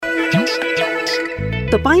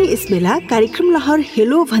तपाईँ यसबेला कार्यक्रम लहर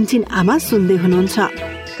हेलो भन्छिनआमा सुन्दै हुनुहुन्छ।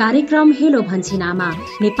 कार्यक्रम हेलो भन्छिनआमा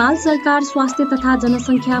नेपाल सरकार स्वास्थ्य तथा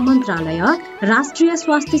जनसङ्ख्या मन्त्रालय, राष्ट्रिय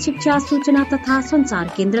स्वास्थ्य शिक्षा सूचना तथा सञ्चार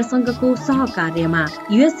केन्द्रसँगको सहकार्यमा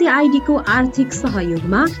युएसएआइडीको आर्थिक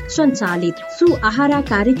सहयोगमा सञ्चालित सुआहारा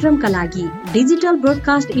कार्यक्रमका लागि डिजिटल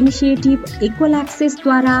ब्रोडकास्ट इनिसिएटिभ इक्वल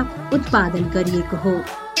एक्सेसद्वारा उत्पादन गरिएको हो।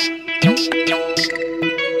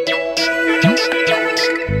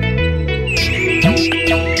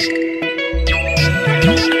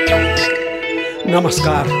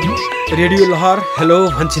 नमस्कार, रेडियो लहर हेलो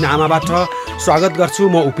भन्छिनआमाबाट स्वागत गर्छु।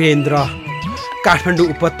 म उपेन्द्र। काठमाडौँ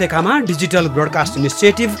उपत्यकामा डिजिटल ब्रोडकास्ट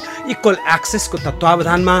इनिसिएटिभ इक्वल एक्सेसको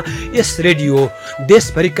तत्त्वावधानमा यस रेडियो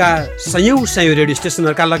देशभरिका सयौं रेडियो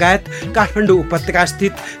स्टेसनहरूका लगायत काठमाडौँ उपत्यका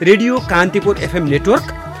स्थित रेडियो कान्तिपुर एफएम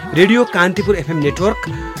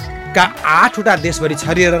नेटवर्कका 8वटा देशभरि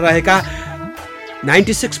छरिएर रहेका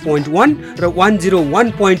 96.1 र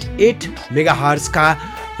 101.8 मेगाहर्जका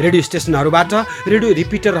रेडियो स्टेसनहरूबाट, रेडियो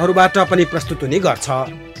रिपिटरहरूबाट पनि प्रस्तुत हुने गर्छ।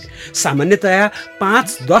 सामान्यतया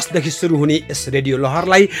 5:10 सुरु हुने यस रेडियो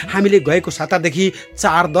लहरलाई हामीले गएको सातादेखि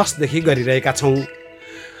 4:10 गरिरहेका छौँ।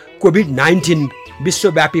 कोभिड-19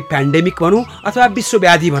 विश्वव्यापी पेन्डेमिक भनौँ अथवा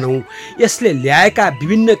विश्वव्याधि भनौँ, यसले ल्याएका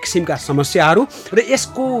विभिन्न किसिमका समस्याहरू र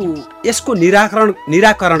यसको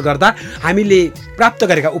निराकरण गर्दा हामीले प्राप्त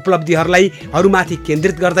गरेका उपलब्धिहरूलाई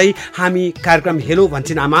केन्द्रित गर्दै हामी कार्यक्रम हेलो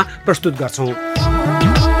भन्छिनआमा प्रस्तुत गर्छौँ।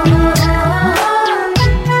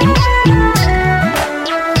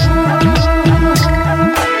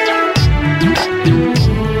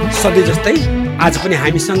 सधैँ जस्तै आज पनि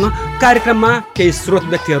हामीसँग कार्यक्रममा केही स्रोत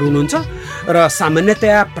व्यक्तिहरू हुनुहुन्छ र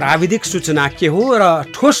सामान्यतया प्राविधिक सूचना के हो र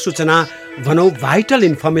ठोस सूचना भनौँ भाइटल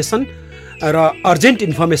इन्फर्मेसन र अर्जेन्ट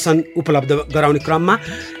इन्फर्मेसन उपलब्ध गराउने क्रममा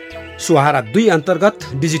सुहारा 2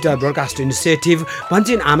 अन्तर्गत डिजिटल ब्रोडकास्ट इनिसिएटिभ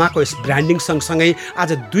भन्छिनआमाको यस ब्रान्डिङ सँगसँगै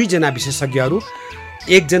आज 2 जना विशेषज्ञहरू,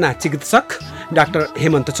 एकजना चिकित्सक डाक्टर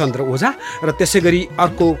हेमन्त चन्द्र ओझा र त्यसै गरी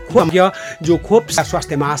अर्को जो खोप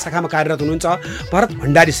स्वास्थ्य महाशाखामा कार्यरत हुनुहुन्छ भरत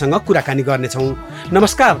भण्डारीसँग कुराकानी गर्नेछौँ।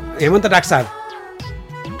 नमस्कार हेमन्त डाक्टर साहब।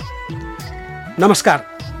 नमस्कार।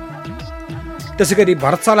 त्यसै गरी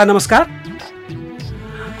भरत सरलाई नमस्कार।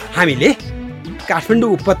 हामीले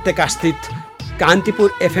काठमाडौँ उपत्यका स्थित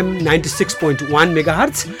कान्तिपुर एफएम 96.1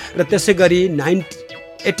 मेगाहर्ज र त्यसै गरी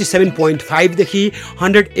 87.5 देखि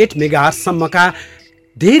 108 मेगाहर्जसम्मका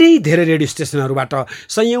धेरै रेडियो स्टेसनहरूबाट,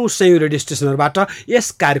 सयौं रेडियो स्टेसनहरूबाट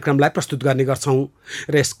यस कार्यक्रमलाई प्रस्तुत गर्ने गर्छौँ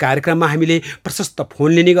र यस कार्यक्रममा हामीले प्रशस्त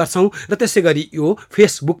फोन लिने गर्छौँ र त्यसै गरी यो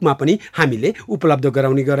फेसबुकमा पनि हामीले उपलब्ध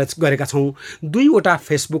गराउने गरेका छौँ। 2वटा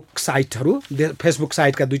फेसबुक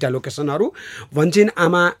साइटका 2टा लोकेसनहरू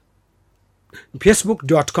भन्छिनआमा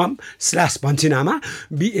facebook.com/भन्छिनआमा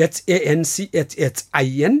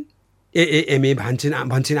BHANCHHIN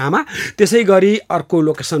भन्छिनआमा। त्यसै गरी अर्को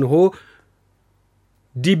लोकेसन हो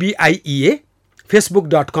DBIEA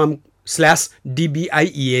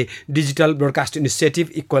facebook.com/DBIEA digital broadcast initiative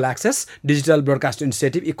equal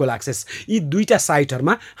access. यी 2टा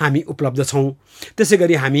साइटहरूमा हामी उपलब्ध छौँ। त्यसै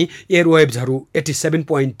गरी हामी एयरवेभ्सहरू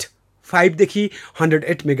 87.5 देखि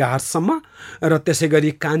 108 मेगाहर्जसम्म र त्यसै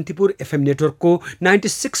गरी कान्तिपुर एफएम नेटवर्कको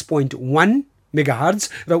 96.1 मेगाहर्ज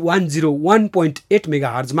र 101.8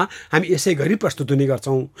 मेगाहर्जमा हामी यसै गरी प्रस्तुत हुने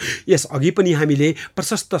गर्छौँ। यस अघि पनि हामीले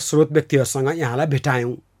प्रशस्त स्रोत व्यक्तिहरूसँग यहाँलाई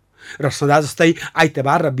भेटायौँ र सदा जस्तै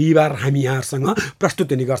आइतबार र बिहिबार हामी यहाँहरूसँग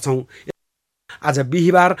प्रस्तुत हुने गर्छौँ। आज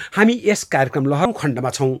बिहिबार हामी यस कार्यक्रम लहर खण्डमा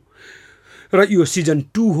छौँ र यो सिजन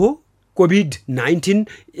 2 हो। कोभिड-19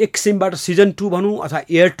 एक किसिमबाट सिजन 2 भनौँ अथवा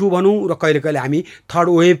एयर 2 भनौँ र कहिले हामी थर्ड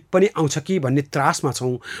वेभ पनि आउँछ कि भन्ने त्रासमा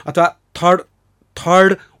छौँ अथवा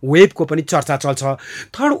थर्ड वेभको पनि चर्चा चल्छ।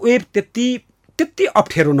 थर्ड वेभ त्यति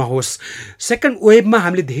अप्ठ्यारो नहोस्। सेकेन्ड वेभमा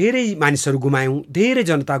हामीले धेरै मानिसहरू गुमायौँ, धेरै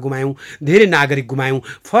जनता गुमायौँ, धेरै नागरिक गुमायौँ।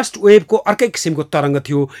 फर्स्ट वेभको अर्कै किसिमको तरङ्ग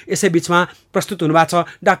थियो। यसै बिचमा प्रस्तुत हुनुभएको छ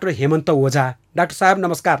डाक्टर हेमन्त ओझा। डाक्टर साहब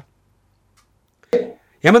नमस्कार।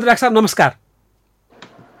 हेमन्त डाक्टर साहब नमस्कार।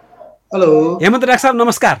 हेलो हेमन्त डाक्टर साहब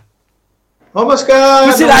नमस्कार।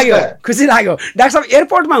 नमस्कार। खुसी लाग्यो। डाक्टर साहब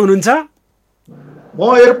एयरपोर्टमा हुनुहुन्छ?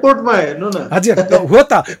 म एयरपोर्टमा हेर्नु न। हजुर हो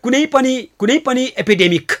त। कुनै पनि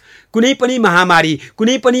एपिडेमिक, कुनै पनि महामारी,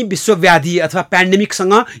 कुनै पनि विश्वव्याधि अथवा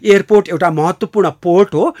पेन्डेमिकसँग एयरपोर्ट एउटा महत्त्वपूर्ण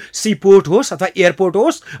पोर्ट हो। सी पोर्ट होस् अथवा एयरपोर्ट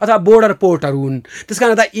होस् अथवा बोर्डर पोर्टहरू हुन्। त्यस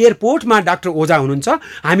कारण त एयरपोर्टमा डाक्टर ओझा हुनुहुन्छ।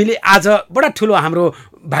 हामीले आज बडा ठुलो हाम्रो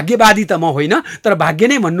भाग्यवादी त म होइन, तर भाग्य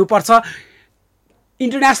नै भन्नुपर्छ।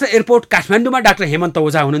 इन्टरनेसनल एयरपोर्ट काठमाडौँमा डाक्टर हेमन्त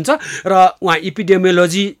ओझा हुनुहुन्छ र उहाँ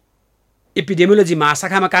एपिडेमियोलोजी एपिडेमियोलोजी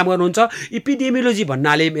महाशाखामा काम गर्नुहुन्छ। एपिडेमियोलोजी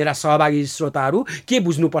भन्नाले मेरा सहभागी श्रोताहरू के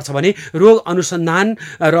बुझ्नुपर्छ भने रोग अनुसन्धान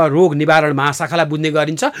र रोग निवारण महाशाखालाई बुझ्ने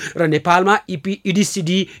गरिन्छ र नेपालमा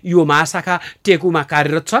इडिसिडी यो महाशाखा टेकुमा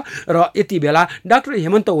कार्यरत छ। र यति बेला डाक्टर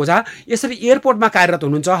हेमन्त ओझा यसरी एयरपोर्टमा कार्यरत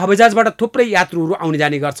हुनुहुन्छ। हवाईजहाजबाट थुप्रै यात्रुहरू आउने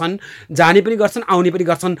जाने गर्छन्, जाने पनि गर्छन्, आउने पनि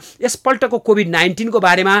गर्छन्। यसपल्टको कोभिड-19 को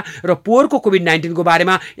बारेमा र पोहोरको कोभिड-19 को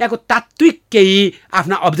बारेमा यहाँको तात्विक केही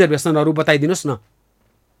आफ्ना अब्जर्भेसनहरू बताइदिनुहोस् न।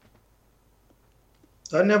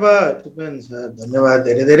 धन्यवाद उपेन सर, धन्यवाद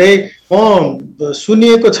धेरै धेरै।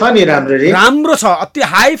 सुनिएको छ नि राम्ररी? राम्रो छ, अति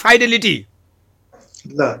हाई फाइडेलिटी।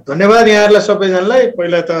 ल धन्यवाद यहाँहरूलाई सबैजनालाई।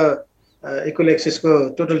 पहिला त इक्वल एक्सेसको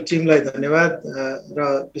टोटल टिमलाई धन्यवाद र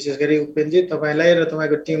विशेष गरी उपेनजी तपाईँलाई र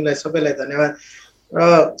तपाईँको टिमलाई सबैलाई धन्यवाद। र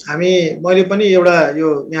मैले पनि एउटा यो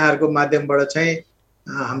यहाँहरूको माध्यमबाट चाहिँ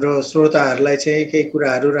हाम्रो श्रोताहरूलाई चाहिँ केही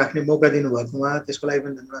कुराहरू राख्ने मौका दिनुभएकोमा त्यसको लागि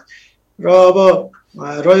पनि धन्यवाद। र अब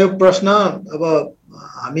रह्यो प्रश्न, अब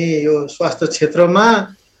हामी यो स्वास्थ्य क्षेत्रमा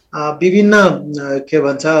विभिन्न के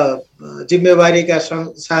भन्छ जिम्मेवारीका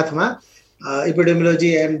साथमा एपिडेमियोलोजी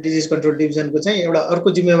एन्ड डिजिज कन्ट्रोल डिभिजनको चाहिँ एउटा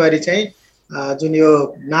अर्को जिम्मेवारी चाहिँ जुन यो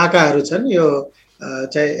नाकाहरू छन्, यो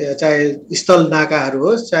चाहे स्थल नाकाहरू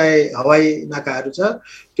होस् चाहे हवाई नाकाहरू छ,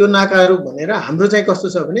 त्यो नाकाहरू भनेर हाम्रो चाहिँ कस्तो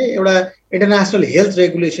छ भने एउटा इन्टरनेसनल हेल्थ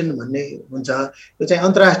रेगुलेसन भन्ने हुन्छ। त्यो चाहिँ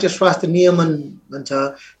अन्तर्राष्ट्रिय स्वास्थ्य नियमन भन्छ।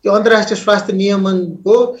 त्यो अन्तर्राष्ट्रिय स्वास्थ्य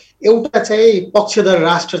नियमनको एउटा चाहिँ पक्षधर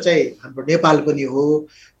राष्ट्र चाहिँ हाम्रो नेपाल पनि हो।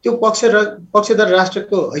 त्यो पक्षधर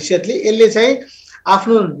राष्ट्रको हैसियतले यसले चाहिँ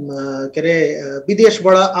आफ्नो के अरे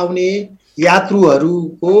विदेशबाट आउने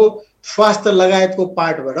यात्रुहरूको स्वास्थ्य लगायतको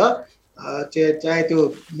पार्टबाट चाहे त्यो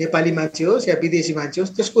नेपाली मान्छे होस् या विदेशी मान्छे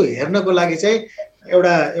होस् त्यसको हेर्नको लागि चाहिँ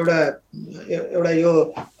एउटा एउटा एउटा यो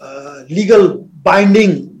लिगल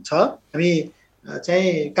बाइन्डिङ छ। हामी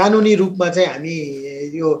चाहिँ कानुनी रूपमा चाहिँ हामी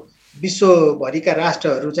यो विश्वभरिका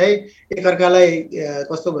राष्ट्रहरू चाहिँ एकअर्कालाई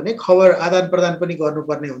कस्तो भने खबर आदान प्रदान पनि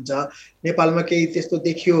गर्नुपर्ने हुन्छ। नेपालमा केही त्यस्तो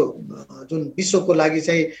देखियो जुन विश्वको लागि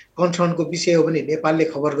चाहिँ कन्सर्नको विषय हो भने नेपालले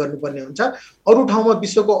खबर गर्नुपर्ने हुन्छ। अरू ठाउँमा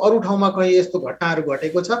विश्वको अरू ठाउँमा कहीँ यस्तो घटनाहरू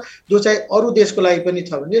घटेको छ जो चाहिँ अरू देशको लागि पनि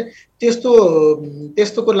छ भने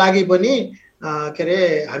त्यस्तोको लागि पनि के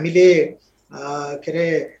अरे हामीले के अरे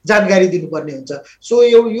जानकारी दिनुपर्ने हुन्छ। सो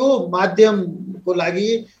यो माध्यमको लागि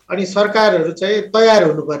अनि सरकारहरू चाहिँ तयार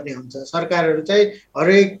हुनुपर्ने हुन्छ। सरकारहरू चाहिँ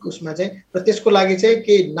हरेक उसमा चाहिँ र त्यसको लागि चाहिँ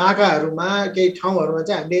केही नाकाहरूमा केही ठाउँहरूमा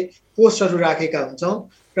चाहिँ हामीले पोस्टहरू राखेका हुन्छौँ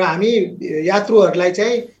र हामी यात्रुहरूलाई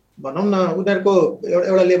चाहिँ भनौँ न उनीहरूको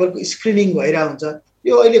एउटा लेभलको स्क्रिनिङ भइरहेको हुन्छ।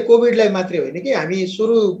 यो अहिले कोभिडलाई मात्रै होइन कि हामी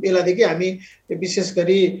सुरु बेलादेखि हामी विशेष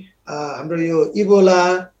गरी हाम्रो यो इबोला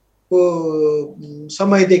को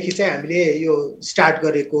समयदेखि चाहिँ हामीले यो स्टार्ट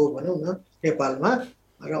गरेको भनौँ न नेपालमा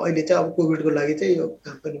र अहिले चाहिँ अब कोभिडको लागि चाहिँ यो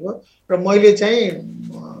काम पनि भयो। र मैले चाहिँ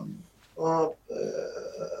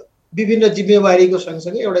विभिन्न जिम्मेवारीको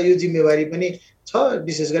सँगसँगै एउटा यो जिम्मेवारी पनि छ,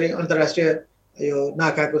 विशेष गरी अन्तर्राष्ट्रिय यो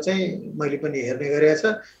नाकाको चाहिँ मैले पनि हेर्ने गरेको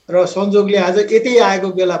छ। र संजोगले आज यतै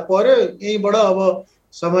आएको बेला पर्यो, यहीँबाट अब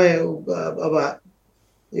समय अब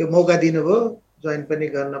यो मौका दिनुभयो, जोइन पनि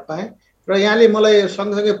गर्न पाएँ। र यहाँले मलाई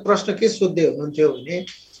सँगसँगै प्रश्न के सोध्दै हुनुहुन्थ्यो भने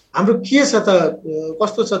हाम्रो के छ त,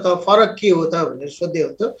 कस्तो छ त, फरक के हो त भनेर सोध्दै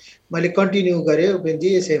हुन्थ्यो। मैले कन्टिन्यू गरेँ उपेनजी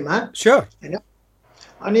यसैमा होइन।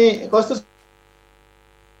 अनि कस्तो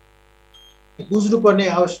बुझ्नुपर्ने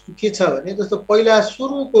आवश्यक के छ भने जस्तो पहिला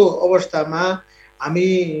सुरुको अवस्थामा हामी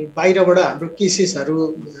बाहिरबाट हाम्रो केसेसहरू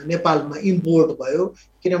नेपालमा इम्पोर्ट भयो,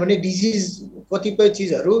 किनभने डिजिज कतिपय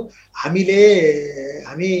चिजहरू हामी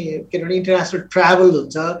किनभने इन्टरनेसनल ट्राभल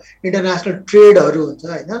हुन्छ, इन्टरनेसनल ट्रेडहरू हुन्छ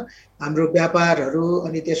होइन, हाम्रो व्यापारहरू,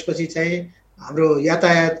 अनि त्यसपछि चाहिँ हाम्रो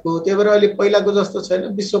यातायातको। त्यही भएर अहिले पहिलाको जस्तो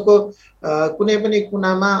छैन, विश्वको कुनै पनि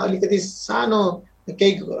कुनामा अलिकति सानो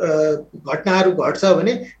केही घटनाहरू घट्छ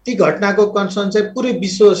भने ती घटनाको कन्सर्न चाहिँ पुरै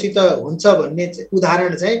विश्वसित हुन्छ भन्ने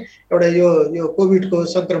उदाहरण चाहिँ एउटा यो कोभिडको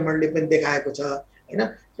सङ्क्रमणले पनि देखाएको छ होइन।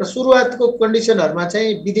 र सुरुवातको कन्डिसनहरूमा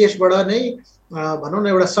चाहिँ विदेशबाट नै भनौँ न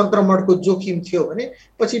एउटा सङ्क्रमणको जोखिम थियो भने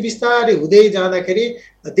पछि बिस्तारै हुँदै जाँदाखेरि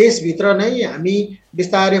देशभित्र नै हामी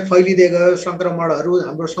बिस्तारै फैलिँदै गयो, सङ्क्रमणहरू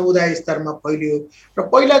हाम्रो समुदाय स्तरमा फैलियो। र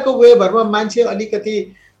पहिलाको वेभहरूमा मान्छे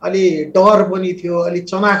अलि डर पनि थियो, अलि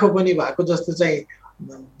चनाखो पनि भएको जस्तो चाहिँ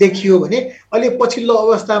देखियो भने अहिले पछिल्लो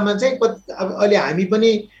अवस्थामा चाहिँ अहिले हामी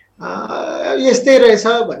पनि यस्तै रहेछ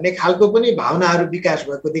भन्ने खालको पनि भावनाहरू विकास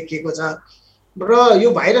भएको देखिएको छ। र यो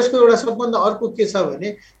भाइरसको एउटा सबभन्दा अर्को के छ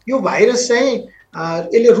भने यो भाइरस चाहिँ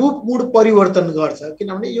यसले रूपमूड परिवर्तन गर्छ,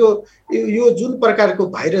 किनभने यो जुन प्रकारको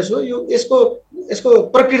भाइरस हो यसको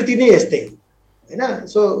प्रकृति नै यस्तै होइन।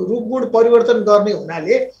 सो रूपमूड परिवर्तन गर्ने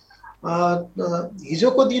हुनाले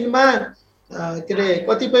हिजोको दिनमा के अरे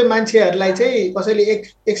कतिपय मान्छेहरूलाई चाहिँ कसैले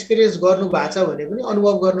एक्सपिरियन्स गर्नु भएको छ भने पनि,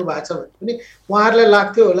 अनुभव गर्नु भएको छ भने पनि उहाँहरूलाई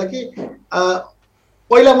लाग्थ्यो होला कि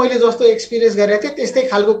पहिला मैले जस्तो एक्सपिरियन्स गरेको थिएँ त्यस्तै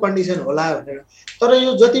खालको कन्डिसन होला भनेर। तर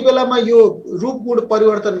यो जति बेलामा यो रूपगुण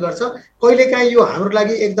परिवर्तन गर्छ, कहिलेकाहीँ यो हाम्रो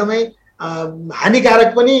लागि एकदमै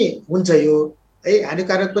हानिकारक पनि हुन्छ, यो है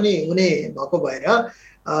हानिकारक पनि हुने भएको भएर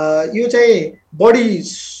यो चाहिँ बढी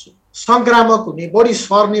सङ्क्रामक हुने, बढी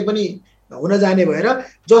सर्ने पनि हुन जाने भएर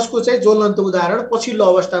जसको चाहिँ ज्वलन्त उदाहरण पछिल्लो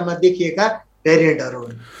अवस्थामा देखिएका भेरिएन्टहरू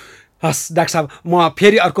हुन्। हस् डाक्टर साहब, म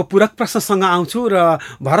फेरि अर्को पूरक प्रश्नसँग आउँछु र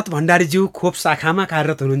भरत भण्डारीज्यू खोप शाखामा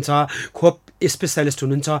कार्यरत हुनुहुन्छ, खोप स्पेसलिस्ट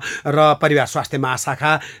हुनुहुन्छ र परिवार स्वास्थ्य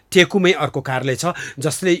महाशाखा टेकुमै अर्को कार्यालय छ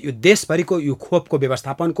जसले यो देशभरिको यो खोपको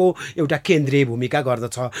व्यवस्थापनको एउटा केन्द्रीय भूमिका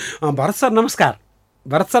गर्दछ। भरत सर नमस्कार।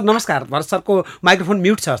 भरत सरको माइक्रोफोन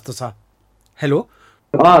म्युट छ जस्तो छ। हेलो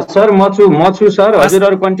सर, म छु सर,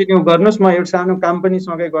 हजुरहरु कन्टिन्यू गर्नुस्, म एउटा सानो काम पनि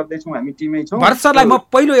सँगै गर्दैछौँ, हामी टिमै छौँ। भरत सरलाई म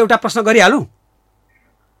पहिलो एउटा प्रश्न गरिहालौँ?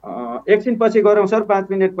 एकछिन पछि गरौँ सर,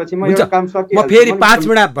 5 मिनट पछि म एउटा काम सकिहाल्छ। म फेरि 5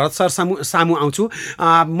 मिनट भरत सर सामु आउँछु।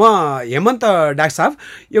 म हेमन्त डाक्टर साहब,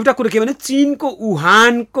 एउटा कुरो के भने चीनको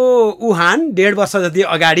वुहान 1.5 वर्ष जति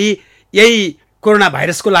अगाडि यही कोरोना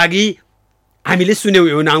भाइरसको लागि हामीले सुन्यौँ,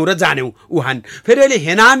 यो नाउँ र जान्यौँ वुहान। फेरि अहिले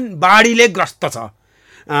हेनान बाढीले ग्रस्त छ।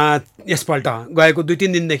 यसपल्ट गएको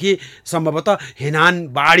 2-3 दिनदेखि सम्भवतः हेनान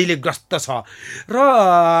बाढीले ग्रस्त छ र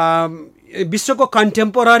विश्वको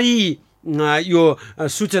कन्टेम्पोररी यो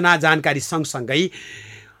सूचना जानकारी सँगसँगै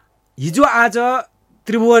हिजो आज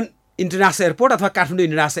त्रिभुवन इन्टरनेसनल एयरपोर्ट अथवा काठमाडौँ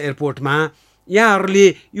इन्टरनेसनल एयरपोर्टमा यहाँहरूले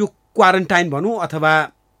यो क्वारेन्टाइन भनौँ अथवा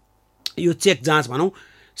यो चेक जाँच भनौँ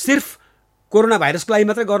सिर्फ कोरोना भाइरसको लागि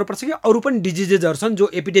मात्रै गर्नुपर्छ कि अरू पनि डिजिजेसहरू छन् जो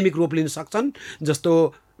एपिडेमिक रूप लिन सक्छन्?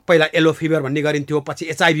 जस्तो पहिला येलो फिभर भन्ने गरिन्थ्यो, पछि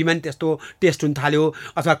एचआइभीमा नि त्यस्तो टेस्ट हुन थाल्यो,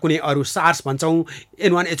 अथवा कुनै अरू सार्स भन्छौँ,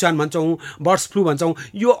 N1H1 भन्छौँ, बर्ड्स फ्लू भन्छौँ।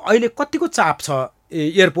 यो अहिले कतिको चाप छ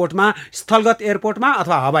एयरपोर्टमा, स्थलगत एयरपोर्टमा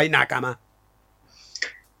अथवा हवाई नाकामा?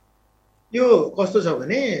 यो कस्तो छ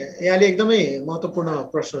भने यहाँले एकदमै महत्त्वपूर्ण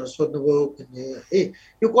प्रश्न सोध्नुभयो है।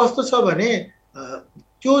 यो कस्तो छ भने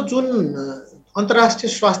त्यो जुन अन्तर्राष्ट्रिय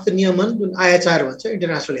स्वास्थ्य नियमन जुन IHR भन्छ,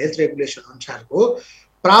 इन्टरनेसनल हेल्थ रेगुलेसन अनुसारको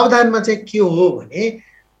प्रावधानमा चाहिँ के हो भने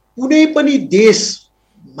कुनै पनि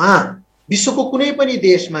देशमा, विश्वको कुनै पनि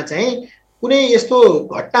देशमा चाहिँ कुनै यस्तो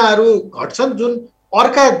घटनाहरू घट्छन् जुन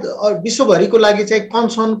अर्का विश्वभरिको लागि चाहिँ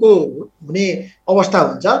कन्सर्नको हुने अवस्था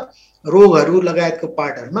हुन्छ, रोगहरू लगायतको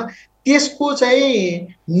पार्टहरूमा, त्यसको चाहिँ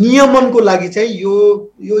नियमनको लागि चाहिँ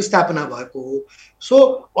यो स्थापना भएको हो। सो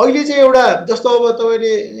अहिले चाहिँ एउटा जस्तो अब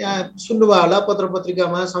तपाईँले यहाँ सुन्नुभयो होला, पत्र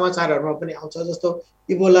पत्रिकामा समाचारहरूमा पनि आउँछ, जस्तो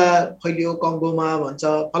इबोला फैलियो कङ्गोमा भन्छ,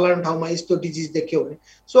 फलानु ठाउँमा यस्तो डिजिज देखियो भने।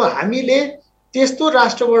 सो हामीले त्यस्तो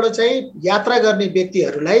राष्ट्रबाट चाहिँ यात्रा गर्ने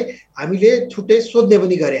व्यक्तिहरूलाई हामीले छुट्टै सोध्ने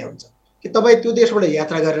पनि गरे हुन्छ कि तपाईँ त्यो देशबाट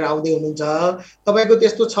यात्रा गरेर आउँदै हुनुहुन्छ, तपाईँको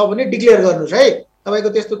त्यस्तो छ भने डिक्लेयर गर्नुहोस् है, तपाईँको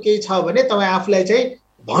त्यस्तो केही छ भने तपाईँ आफूलाई चाहिँ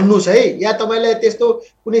भन्नुहोस् है, या तपाईँलाई त्यस्तो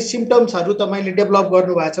कुनै सिम्टम्सहरू तपाईँले डेभलप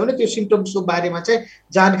गर्नुभएको छ भने त्यो सिम्टम्सको बारेमा चाहिँ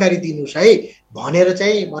जानकारी दिनुहोस् है भनेर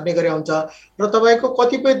चाहिँ भन्ने गरे हुन्छ। र तपाईँको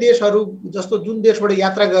कतिपय देशहरू जस्तो जुन देशबाट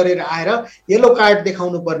यात्रा गरेर आएर येलो कार्ड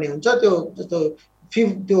देखाउनु पर्ने हुन्छ,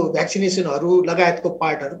 त्यो भ्याक्सिनेसनहरू लगायतको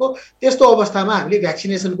पार्टहरूको, त्यस्तो अवस्थामा हामीले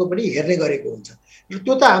भ्याक्सिनेसनको पनि हेर्ने गरेको हुन्छ। र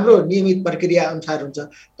त्यो त हाम्रो नियमित प्रक्रिया अनुसार हुन्छ।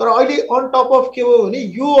 तर अहिले अन टप अफ के हो भने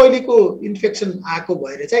यो अहिलेको इन्फेक्सन आएको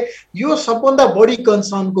भएर चाहिँ यो सबभन्दा बढी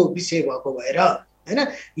कन्सर्नको विषय भएको भएर हैन,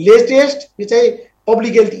 लेटेस्ट यो चाहिँ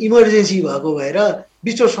पब्लिक हेल्थ इमर्जेन्सी भएको भएर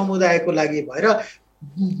विश्व समुदायको लागि भएर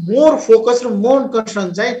मोर फोकस र मोर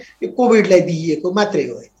कन्सर्न चाहिँ यो कोभिडलाई दिइएको मात्रै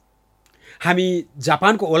हो। हामी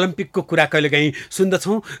जापानको ओलम्पिकको कुरा कहिलेकाहीँ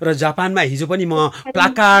सुन्दछौँ र जापानमा हिजो पनि म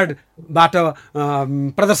प्लाकार्डबाट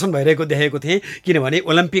प्रदर्शन भइरहेको देखेको थिएँ, किनभने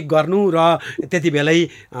ओलम्पिक गर्नु र त्यति बेलै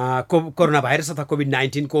कोरोना भाइरस अथवा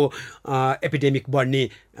कोभिड-19 को एपिडेमिक बढ्ने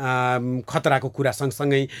खतराको कुरा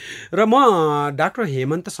सँगसँगै। र म डाक्टर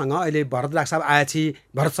हेमन्तसँग अहिले भरत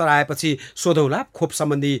सर आएपछि सोधौँला खोप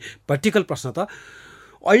सम्बन्धी भर्टिकल प्रश्न। त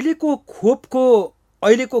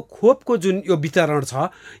अहिलेको खोपको जुन यो वितरण छ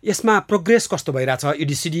यसमा प्रोग्रेस कस्तो भइरहेछ?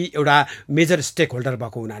 युडिसिडी एउटा मेजर स्टेक होल्डर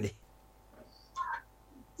भएको हुनाले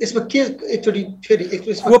यसमा के एकचोटि फेरि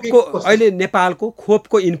खोपको अहिले नेपालको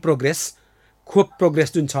खोपको खोप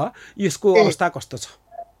प्रोग्रेस जुन छ यसको अवस्था कस्तो छ?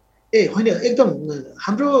 होइन, एकदम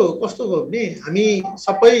हाम्रो कस्तो भयो भने हामी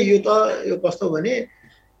सबै यो कस्तो भने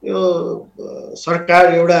यो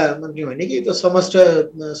सरकार एउटा भने कि त्यो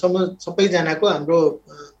सबैजनाको हाम्रो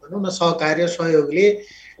भनौँ न सहकार्य सहयोगले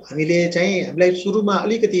हामीलाई सुरुमा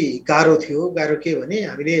अलिकति गाह्रो थियो। गाह्रो के भने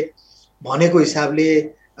हामीले भनेको हिसाबले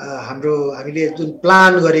हामीले जुन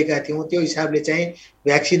प्लान गरेका थियौँ त्यो हिसाबले चाहिँ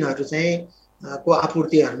भ्याक्सिनहरू चाहिँ को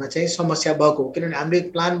आपूर्तिहरूमा चाहिँ समस्या भएको हो। किनभने हामीले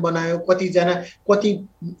प्लान बनायो, कतिजना कति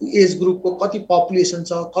एज ग्रुपको कति पपुलेसन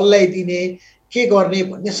छ, कसलाई दिने, के गर्ने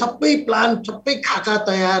भन्ने सबै प्लान, सबै खाका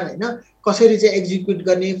तयार होइन, कसरी चाहिँ एक्जिक्युट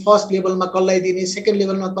गर्ने, फर्स्ट लेभलमा कसलाई दिने, सेकेन्ड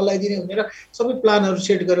लेभलमा कसलाई दिने भनेर सबै प्लानहरू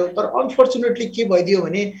सेट गर्यो। तर अनफर्चुनेटली के भइदियो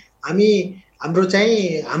भने हाम्रो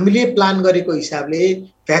चाहिँ हामीले प्लान गरेको हिसाबले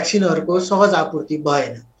भ्याक्सिनहरूको सहज आपूर्ति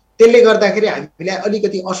भएन। त्यसले गर्दाखेरि हामीलाई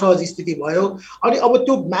अलिकति असहज स्थिति भयो। अनि अब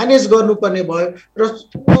त्यो म्यानेज गर्नुपर्ने भयो र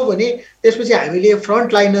भने त्यसपछि हामीले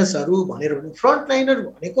फ्रन्ट लाइनर्सहरू भनेर भन्यो। फ्रन्ट लाइनर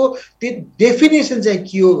भनेको त्यो डेफिनेसन चाहिँ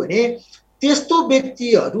के हो भने त्यस्तो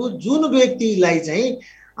व्यक्तिहरू जुन व्यक्तिलाई चाहिँ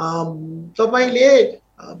तपाईँले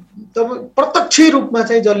प्रत्यक्ष रूपमा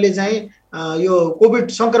चाहिँ जसले चाहिँ यो कोभिड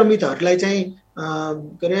सङ्क्रमितहरूलाई चाहिँ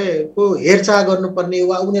के अरे को हेरचाह गर्नुपर्ने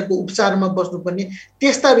वा उनीहरूको उपचारमा बस्नुपर्ने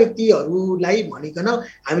त्यस्ता व्यक्तिहरूलाई भनिकन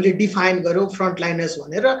हामीले डिफाइन गर्यौँ फ्रन्ट लाइनर्स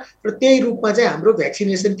भनेर, र त्यही रूपमा चाहिँ हाम्रो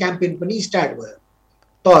भ्याक्सिनेसन क्याम्पेन पनि स्टार्ट भयो।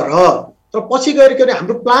 तर पछि गएर के अरे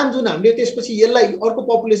हाम्रो प्लान जुन हामीले त्यसपछि यसलाई अर्को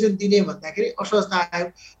पपुलेसन दिने भन्दाखेरि असहजता आयो।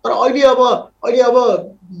 तर अहिले अब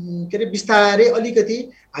के अरे बिस्तारै अलिकति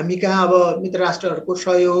हामी कहाँ अब मित्र राष्ट्रहरूको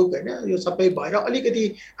सहयोग होइन यो सबै भएर अलिकति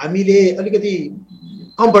हामीले अलिकति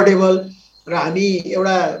कम्फर्टेबल, र हामी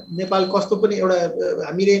एउटा नेपाल कस्तो पनि एउटा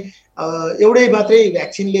हामीले एउटै मात्रै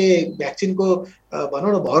भ्याक्सिनको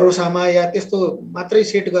भनौँ न भरोसामा या त्यस्तो मात्रै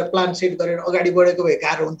प्लान सेट गरेर अगाडि बढेको भए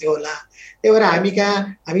गाह्रो हुन्थ्यो होला। त्यही भएर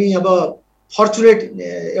हामी अब फर्चुनेट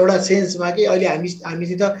एउटा सेन्समा कि अहिले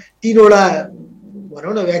हामीसित 3वटा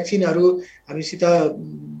भनौँ न भ्याक्सिनहरू हामीसित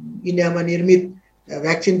इन्डियामा निर्मित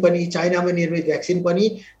भ्याक्सिन पनि, चाइनामा निर्मित भ्याक्सिन पनि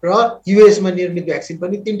र युएसमा निर्मित भ्याक्सिन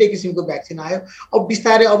पनि, 3टै किसिमको भ्याक्सिन आयो। अब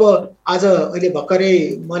बिस्तारै अब आज अहिले भर्खरै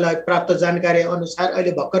मलाई प्राप्त जानकारी अनुसार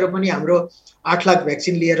अहिले भर्खरै पनि हाम्रो 8 लाख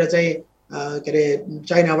भ्याक्सिन लिएर चाहिँ के अरे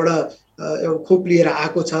चाइनाबाट एउटा खोप लिएर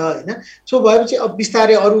आएको छ होइन। सो भएपछि अब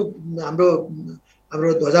बिस्तारै अरू हाम्रो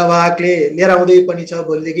ध्वजावाहकले लिएर आउँदै पनि छ,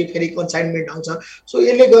 भोलिदेखि फेरि कन्साइनमेन्ट आउँछ। सो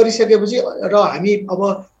यसले गरिसकेपछि र हामी अब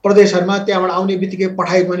प्रदेशहरूमा त्यहाँबाट आउने बित्तिकै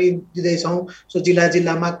पठाइ पनि दिँदैछौँ। सो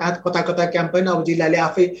जिल्लामा कता क्याम्पेन अब जिल्लाले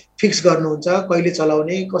आफै फिक्स गर्नुहुन्छ कहिले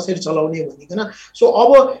चलाउने, कसरी चलाउने भनिकन। सो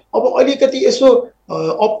अब अलिकति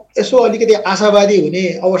यसो अलिकति आशावादी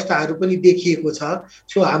हुने अवस्थाहरू पनि देखिएको छ।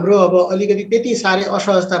 सो हाम्रो अब अलिकति त्यति साह्रै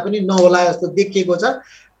असहजता पनि नहोला जस्तो देखिएको छ।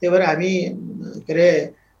 त्यही भएर हामी के अरे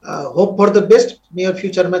hope for the best, near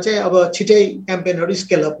फ्युचरमा चाहिँ अब छिटै क्याम्पेनहरू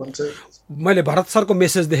स्केल अप हुन्छ। मैले भरत सरको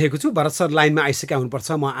मेसेज देखेको छु, भरत सर लाइनमा आइसकेका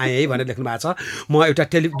हुनुपर्छ, म आएँ है भनेर लेख्नु भएको छ। म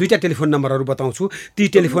दुईवटा टेलिफोन नम्बरहरू बताउँछु। ती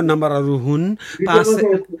टेलिफोन नम्बरहरू हुन्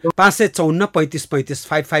 554 35 35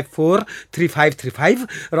 554 3535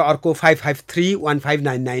 र अर्को 553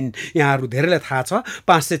 1599। यहाँहरू धेरैलाई थाहा छ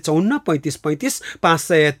 554 35 35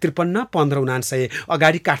 553 1599।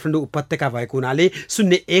 अगाडि काठमाडौँ उपत्यका भएको हुनाले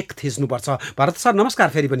 01 थिच्नुपर्छ। भरत सर नमस्कार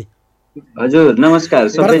फेरि पनि। हजुर नमस्कार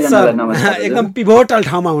सबैजनालाई नमस्कार। एकदम पिभोटल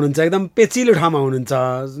ठाउँमा हुनुहुन्छ, एकदम पेचिलो ठाउँमा हुनुहुन्छ,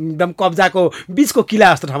 एकदम कब्जाको बिचको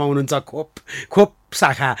किला जस्तो ठाउँमा हुनुहुन्छ, खोप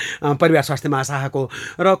शाखा परिवार स्वास्थ्य महाशाखाको।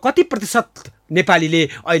 र कति प्रतिशत नेपालीले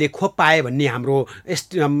अहिले खोप पाए भन्ने हाम्रो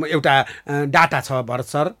एउटा डाटा छ भरत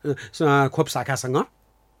सर खोप शाखासँग?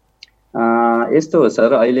 यस्तो हो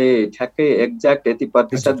सर, अहिले ठ्याक्कै एक्ज्याक्ट यति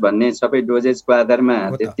प्रतिशत भन्ने सबै डोजेसको आधारमा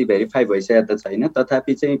त्यति भेरिफाई भइसकेको त छैन।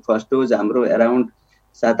 तथापि चाहिँ फर्स्ट डोज हाम्रो एराउन्ड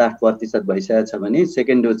 7-8% भइसकेको छ भने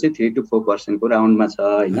सेकेन्ड डोज चाहिँ 3 to 4% को राउन्डमा छ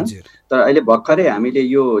होइन। तर अहिले भर्खरै हामीले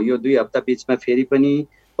यो 2 हप्ता बिचमा फेरि पनि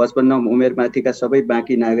 55 उमेरमाथिका सबै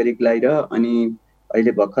बाँकी नागरिकलाई र अनि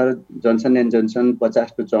अहिले भर्खर जोन्सन एन्ड जोन्सन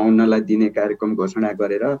 50 to 54 लाई दिने कार्यक्रम घोषणा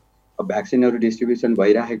गरेर भ्याक्सिनहरू डिस्ट्रिब्युसन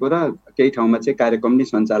भइरहेको र केही ठाउँमा चाहिँ कार्यक्रम पनि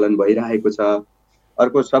सञ्चालन भइरहेको छ।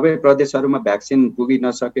 अर्को सबै प्रदेशहरूमा भ्याक्सिन पुगि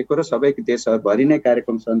नसकेको र सबै देशभरि नै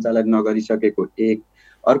कार्यक्रम सञ्चालन नगरिसकेको एक।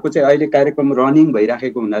 अर्को चाहिँ अहिले कार्यक्रम रनिङ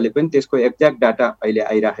भइराखेको हुनाले पनि त्यसको एक्ज्याक्ट डाटा अहिले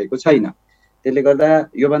आइराखेको छैन। त्यसले गर्दा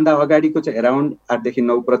योभन्दा अगाडिको चाहिँ एराउन्ड 8 देखि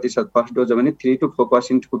 9% फर्स्ट डोज हो भने 3 to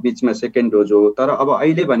 4% को बिचमा सेकेन्ड डोज हो। तर अब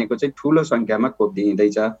अहिले भनेको चाहिँ ठुलो सङ्ख्यामा खोप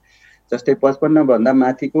दिइँदैछ। जस्तै 55 भन्दा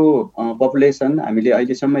माथिको पपुलेसन हामीले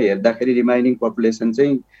अहिलेसम्म हेर्दाखेरि रिमाइनिङ पपुलेसन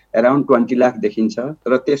चाहिँ एराउन्ड 20 लाख देखिन्छ।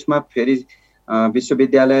 तर त्यसमा फेरि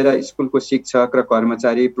विश्वविद्यालय र स्कुलको शिक्षक र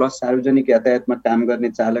कर्मचारी प्लस सार्वजनिक यातायातमा काम गर्ने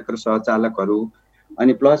चालक र सहचालकहरू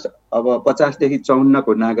अनि प्लस अब 50 देखि 54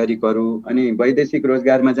 को नागरिकहरू अनि वैदेशिक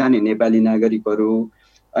रोजगारमा जाने नेपाली नागरिकहरू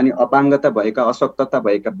अनि अपाङ्गता भएका अशक्तता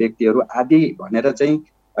भएका व्यक्तिहरू आदि भनेर चाहिँ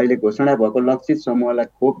अहिले घोषणा भएको लक्षित समूहलाई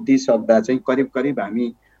खोप दिइसक्दा चाहिँ करिब हामी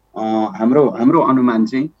हाम्रो अनुमान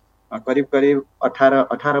चाहिँ करिब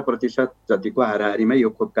 18% जतिको हाराहारीमा यो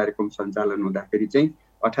खोप कार्यक्रम सञ्चालन हुँदाखेरि चाहिँ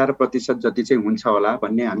 18% जति चाहिँ हुन्छ होला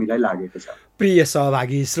भन्ने हामीलाई लागेको छ। प्रिय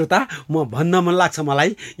सहभागी श्रोता, म भन्न मन लाग्छ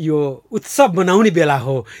मलाई यो उत्सव मनाउने बेला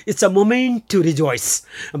हो। It's a moment to rejoice.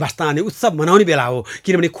 वास्तवमा नै उत्सव मनाउने बेला हो,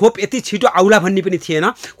 किनभने खोप यति छिटो आउला भन्ने पनि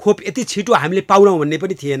थिएन, खोप यति छिटो हामीले पाउलौँ भन्ने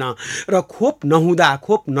पनि थिएन। र खोप नहुँदा,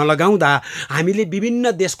 खोप नलगाउँदा हामीले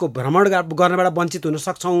विभिन्न देशको भ्रमण गर्नबाट वञ्चित हुन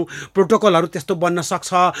सक्छौँ, प्रोटोकलहरू त्यस्तो बन्न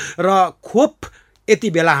सक्छ। र खोप यति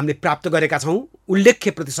बेला हामीले प्राप्त गरेका छौँ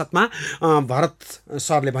उल्लेख्य प्रतिशतमा। भरत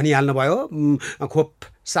सरले भनिहाल्नुभयो, खोप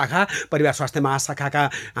शाखा, परिवार स्वास्थ्य महाशाखाका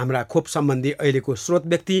हाम्रा खोप सम्बन्धी अहिलेको स्रोत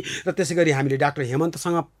व्यक्ति। र त्यसै गरी हामीले डाक्टर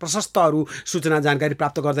हेमन्तसँग प्रशस्त अरू सूचना जानकारी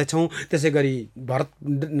प्राप्त गर्दैछौँ, त्यसै गरी भरत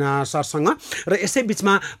सरसँग। र यसै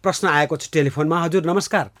बिचमा प्रश्न आएको छ टेलिफोनमा। हजुर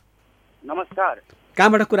नमस्कार। नमस्कार।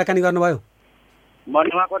 कहाँबाट कुराकानी गर्नुभयो? म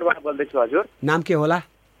नुवाकोटबाट बोल्दैछु हजुर। नाम के होला?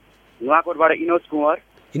 नुवाकोटबाट इनोज कुँवर।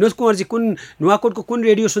 इनोज कुँवरजी, कुन नुवाकोटको कुन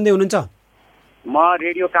रेडियो सुन्दै हुनुहुन्छ? म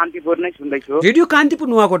रेडियो कान्तिपुर नै सुन्दैछु। रेडियो कान्तिपुर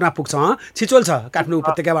नुवाकोटमा पुग्छ? छिचोल छ, काठमाडौँ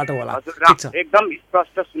उपत्यकाबाट होला। ठिक छ, एकदम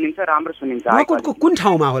स्पष्ट सुनिन्छ, राम्रो सुनिन्छ। नुवाकोटको कुन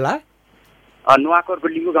ठाउँमा होला? नुवाकोटको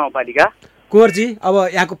लिम्बू गाउँपालिका। कुँवरजी, अब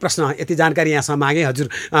यहाँको प्रश्न यति जानकारी यहाँसँग मागे। हजुर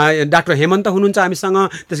डाक्टर हेमन्त हुनुहुन्छ हामीसँग,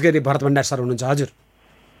 त्यसै गरी भरत भण्डारी सर हुनुहुन्छ। हजुर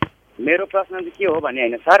मेरो प्रश्न चाहिँ के हो भने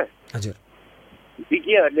होइन सर, हजुर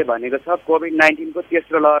विज्ञहरूले भनेको छ कोभिड-19 को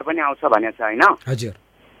तेस्रो लहर पनि आउँछ भनेको छ होइन? हजुर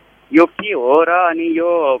यो के हो र अनि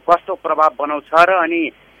यो कस्तो प्रभाव बनाउँछ र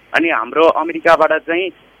अनि हाम्रो अमेरिकाबाट चाहिँ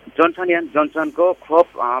जोन्सन एन्ड जोन्सनको खोप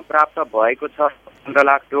प्राप्त भएको छ 15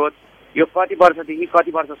 लाख डोज। यो कति वर्षदेखि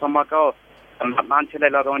कति वर्षसम्मको मान्छेलाई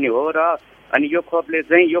लगाउने हो र अनि यो खोपले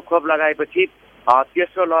चाहिँ यो खोप लगाएपछि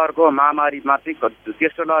तेस्रो लहरको महामारीमा चाहिँ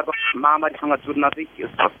तेस्रो लहरको महामारीसँग जुझ्न चाहिँ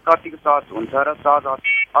कतिको सहज हुन्छ र सहज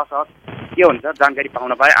असहज के हुन्छ जानकारी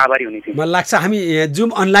पाउन पाए आभारी हुने थिएँ। मलाई लाग्छ हामी जुम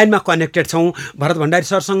अनलाइनमा कनेक्टेड छौँ भरत भण्डारी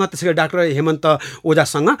सरसँग, त्यसै गरी डाक्टर हेमन्त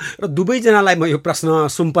ओझासँग। र दुवैजनालाई म यो प्रश्न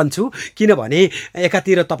सुम्पन्छु, किनभने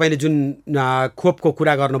एकातिर तपाईँले जुन खोपको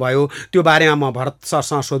कुरा गर्नुभयो त्यो बारेमा म भरत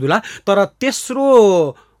सरसँग सोधुला, तर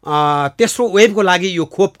तेस्रो वेभको लागि यो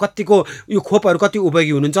खोप कतिको, यो खोपहरू कति उपयोगी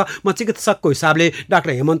हुनुहुन्छ, म चिकित्सकको हिसाबले डाक्टर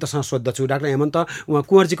हेमन्तसँग सोध्दछु। डाक्टर हेमन्त,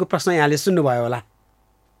 कुँवरजीको प्रश्न यहाँले सुन्नुभयो होला।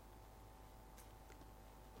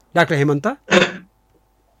 डाक्टर हेमन्त,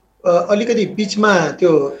 अलिकति बिचमा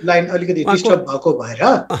त्यो लाइन अलिकति डिस्टर्ब भएको भएर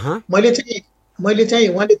मैले चाहिँ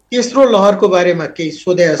उहाँले तेस्रो लहरको बारेमा केही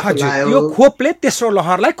सोधे जस्तो लाग्यो। यो खोपले तेस्रो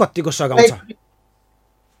लहरलाई कतिको सघाउँछ?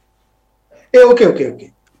 ओके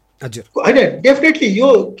हजुर, होइन, डेफिनेटली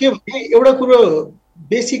यो के भने एउटा कुरो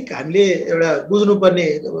बेसिक हामीले एउटा बुझ्नुपर्ने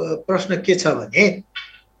प्रश्न के छ भने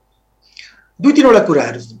दुई तीनवटा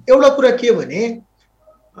कुराहरू छन्। एउटा कुरा के भने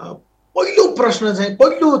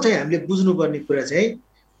पहिलो चाहिँ हामीले बुझ्नुपर्ने कुरा चाहिँ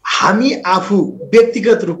हामी आफू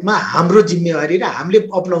व्यक्तिगत रूपमा हाम्रो जिम्मेवारी र हामीले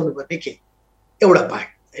अपनाउनु पर्ने के एउटा पार्ट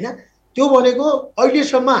होइन। त्यो भनेको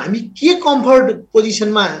अहिलेसम्म हामी के कम्फर्ट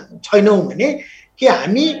पोजिसनमा छैनौँ भने कि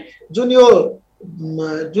हामी जुन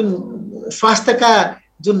स्वास्थ्यका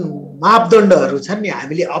जुन मापदण्डहरू छन् नि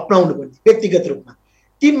हामीले अपनाउनु पर्ने व्यक्तिगत रूपमा,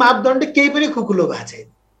 ती मापदण्ड केही पनि खुकुलो भएको छैन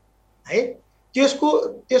है।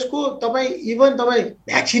 त्यसको तपाईँ इभन तपाईँ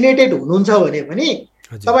भ्याक्सिनेटेड हुनुहुन्छ भने पनि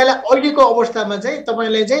तपाईँलाई अहिलेको अवस्थामा चाहिँ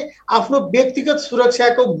तपाईँलाई चाहिँ आफ्नो व्यक्तिगत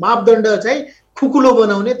सुरक्षाको मापदण्ड चाहिँ खुकुलो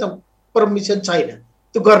बनाउने परमिसन छैन,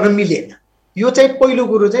 त्यो गर्न मिलेन। यो चाहिँ पहिलो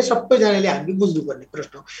कुरो चाहिँ सबैजनाले हामीले बुझ्नुपर्ने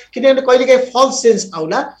प्रश्न हो। किनभने कहिलेकाहीँ फल्स सेन्स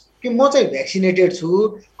आउला कि म चाहिँ भ्याक्सिनेटेड छु,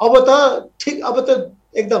 अब त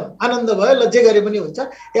एकदम आनन्द भयो, ल जे गरे पनि हुन्छ,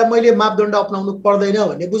 या मैले मापदण्ड अपनाउनु पर्दैन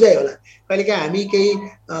भन्ने बुझाइ होला। कहिलेकाहीँ हामी केही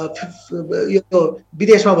यो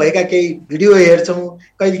विदेशमा भएका केही भिडियो हेर्छौँ,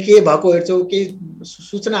 कहिले के भएको हेर्छौँ, केही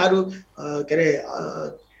सूचनाहरू के अरे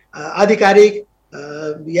आधिकारिक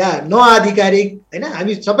या नआधिकारिक होइन,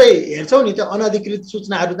 हामी सबै हेर्छौँ नि। त्यो अनधिकृत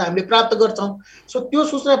सूचनाहरू त हामीले प्राप्त गर्छौँ। सो त्यो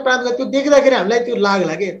सूचना प्राप्त त्यो देख्दाखेरि हामीलाई त्यो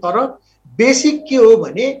लाग्ला के, तर बेसिक के हो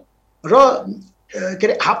भने र के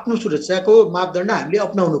अरे आफ्नो सुरक्षाको मापदण्ड हामीले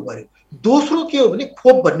अपनाउनु पर्यो। दोस्रो के हो भने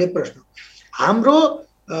खोप भन्ने प्रश्न। हाम्रो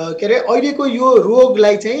के अरे अहिलेको यो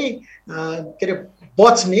रोगलाई चाहिँ के अरे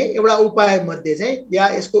बच्ने एउटा उपाय मध्ये चाहिँ या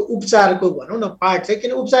यसको उपचारको भनौँ न पार्ट चाहिँ,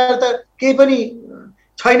 किन उपचार त केही पनि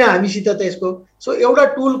छैन हामीसित त यसको। सो एउटा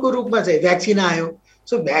टुलको रूपमा चाहिँ भ्याक्सिन आयो।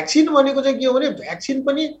 सो भ्याक्सिन भनेको चाहिँ के हो भने भ्याक्सिन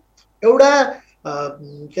पनि एउटा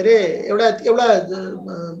के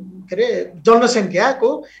अरे जनसङ्ख्याको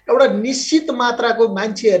एउटा निश्चित मात्राको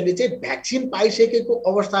मान्छेहरूले चाहिँ भ्याक्सिन पाइसकेको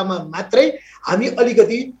अवस्थामा मात्रै हामी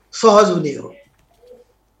अलिकति सहज हुने हो।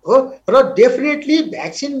 र डेफिनेटली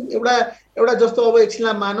भ्याक्सिन एउटा जस्तो अब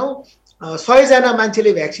एकछिनलाई मानौँ 100 जना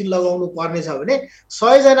मान्छेले भ्याक्सिन लगाउनु पर्ने छ भने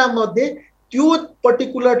 100 जना मध्ये त्यो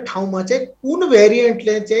पर्टिकुलर ठाउँमा चाहिँ कुन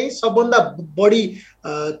भेरिएन्टले चाहिँ सबभन्दा बढी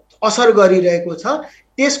असर गरिरहेको छ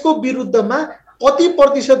त्यसको विरुद्धमा कति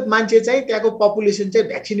प्रतिशत मान्छे चाहिँ त्यहाँको पपुलेसन चाहिँ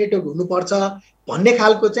भ्याक्सिनेटेड हुनुपर्छ भन्ने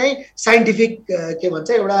खालको चाहिँ साइन्टिफिक के भन्छ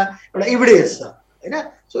एउटा इभिडेन्स छ होइन।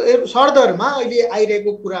 सो सरदरमा अहिले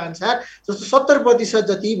आइरहेको कुरा अनुसार जस्तो 70%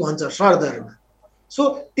 जति भन्छ सरदरमा। सो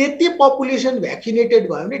त्यति पपुलेसन भ्याक्सिनेटेड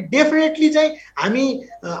भयो भने डेफिनेटली चाहिँ हामी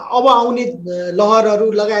अब आउने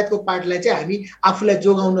लहरहरू लगायतको पार्टलाई चाहिँ हामी आफूलाई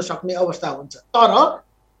जोगाउन सक्ने अवस्था हुन्छ।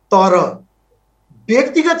 तर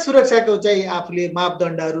व्यक्तिगत सुरक्षाको चाहिँ आफूले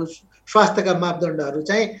मापदण्डहरू स्वास्थ्यका मापदण्डहरू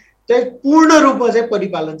चाहिँ पूर्ण रूपमा चाहिँ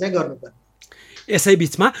परिपालन चाहिँ गर्नुपर्ने। यसै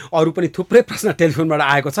बिचमा अरू पनि थुप्रै प्रश्न टेलिफोनबाट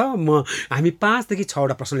आएको छ। हामी 5 देखि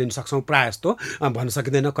 6वटा प्रश्न लिन सक्छौँ। प्रायः जस्तो भन्न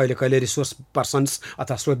सकिँदैन, कहिले कहिले रिसोर्स पर्सन्स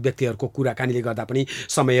अथवा स्रोत व्यक्तिहरूको कुराकानीले गर्दा पनि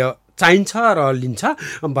समय चाहिन्छ र लिन्छ।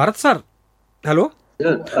 Bharat sir, hello.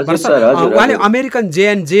 Bharat sir, उहाँले अमेरिकन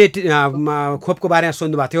J&J खोपको बारेमा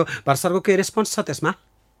सोध्नु भएको थियो। भरत सरको केही रेस्पोन्स छ त्यसमा?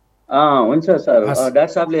 हुन्छ सर, डाक्टर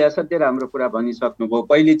साहबले असाध्यै राम्रो कुरा भनिसक्नुभयो।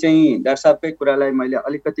 पहिले चाहिँ डाक्टर साहबकै कुरालाई मैले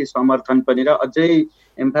अलिकति समर्थन पनि र अझै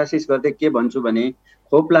एम्फासिस गर्दै के भन्छु भने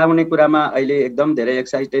खोप लगाउने कुरामा अहिले एकदम धेरै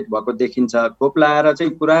एक्साइटेड भएको देखिन्छ। खोप लगाएर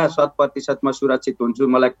चाहिँ पुरा 100% म सुरक्षित हुन्छु,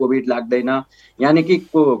 मलाई कोभिड लाग्दैन, यानि कि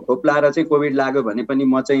खोप लगाएर चाहिँ कोभिड लाग्यो भने पनि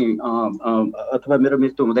म चाहिँ अथवा मेरो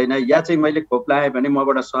मृत्यु हुँदैन, या चाहिँ मैले खोप लगाएँ भने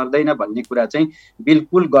मबाट सर्दैन भन्ने कुरा चाहिँ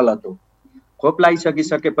बिल्कुल गलत हो। खोप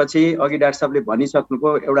लगाइसकिसकेपछि अघि डाक्टर साहबले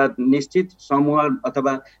भनिसक्नुभयो एउटा निश्चित समूह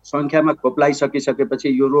अथवा सङ्ख्यामा खोप लगाइसकिसकेपछि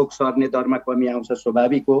यो रोग सर्ने दरमा कमी आउँछ,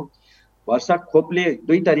 स्वाभाविक हो। भरसक खोपले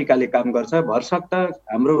 2 तरिकाले काम गर्छ। भरसक त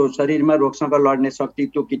हाम्रो शरीरमा रोगसँग लड्ने शक्ति,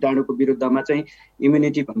 त्यो कीटाणुको विरुद्धमा चाहिँ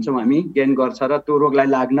इम्युनिटी भन्छौँ हामी, गेन गर्छ र त्यो रोगलाई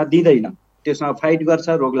लाग्न दिँदैन, त्योसँग फाइट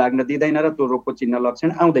गर्छ, रोग लाग्न दिँदैन र त्यो रोगको चिन्ह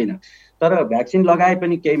लक्षण आउँदैन। तर भ्याक्सिन लगाए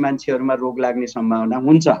पनि केही मान्छेहरूमा रोग लाग्ने सम्भावना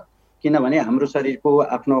हुन्छ, किनभने हाम्रो शरीरको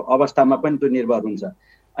आफ्नो अवस्थामा पनि त्यो निर्भर हुन्छ।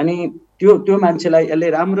 अनि त्यो मान्छेलाई यसले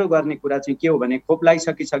राम्रो गर्ने कुरा चाहिँ के हो भने खोप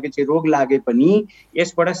लगाइसकिसकेपछि रोग लागे पनि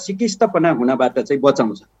यसबाट सिकिस्तपना हुनबाट चाहिँ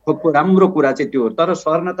बचाउँछ। खोपको राम्रो कुरा चाहिँ त्यो हो। तर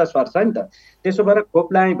सर्न त सर्छ नि त। त्यसो भएर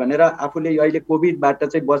खोप लगाएँ भनेर आफूले अहिले कोभिडबाट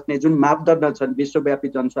चाहिँ बच्ने जुन मापदण्ड छन्, विश्वव्यापी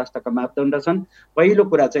जनस्वास्थ्यका मापदण्ड छन्, पहिलो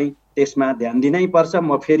कुरा चाहिँ त्यसमा ध्यान दिनै पर्छ।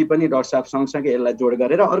 म फेरि पनि डाक्टर साहब सँगसँगै यसलाई जोड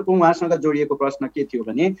गरेर अर्को उहाँसँग जोडिएको प्रश्न के थियो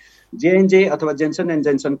भने J&J अथवा जोन्सन एन्ड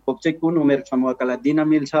जोन्सन खोप चाहिँ कुन उमेर समूहकालाई दिन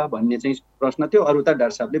मिल्छ भन्ने चाहिँ प्रश्न थियो। अरू त डाक्टर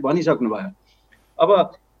साहबले भनिसक्नु भयो।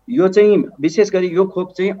 अब यो चाहिँ विशेष गरी यो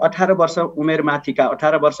खोप चाहिँ 18 वर्ष उमेर माथिका,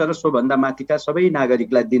 18 वर्ष र सोभन्दा माथिका सबै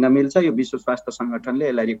नागरिकलाई दिन मिल्छ। यो विश्व स्वास्थ्य सङ्गठनले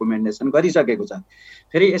यसलाई रिकमेन्डेसन गरिसकेको छ।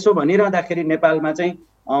 फेरि यसो भनिरहँदाखेरि नेपालमा चाहिँ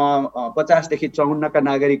 50 देखि 54 का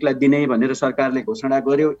नागरिकलाई दिने भनेर सरकारले घोषणा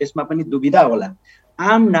गर्यो। यसमा पनि दुविधा होला।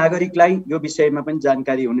 आम नागरिकलाई यो विषयमा पनि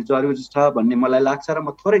जानकारी हुनु जरुरी छ भन्ने मलाई लाग्छ र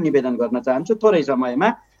म थोरै निवेदन गर्न चाहन्छु। थोरै समयमा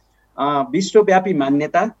विश्वव्यापी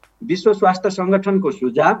मान्यता, विश्व स्वास्थ्य सङ्गठनको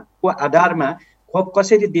सुझावको आधारमा खोप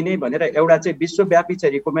कसरी दिने भनेर एउटा चाहिँ विश्वव्यापी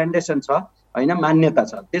चाहिँ रिकमेन्डेसन छ हैन, मान्यता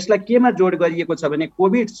छ। त्यसलाई केमा जोड गरिएको छ भने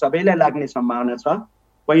कोभिड सबैलाई लाग्ने सम्भावना छ।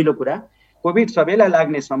 पहिलो कुरा कोभिड सबैलाई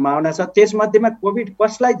लाग्ने सम्भावना छ। त्यसमध्येमा कोभिड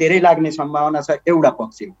कसलाई धेरै लाग्ने सम्भावना छ? एउटा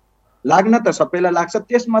पक्ष लाग्न त सबैलाई लाग्छ,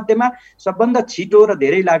 त्यसमध्येमा सबभन्दा छिटो र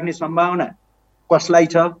धेरै लाग्ने सम्भावना कसलाई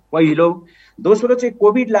छ? पहिलो। दोस्रो चाहिँ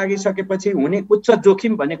कोभिड लागिसकेपछि हुने उच्च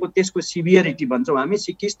जोखिम भनेको त्यसको सिभियरिटी भन्छौँ हामी,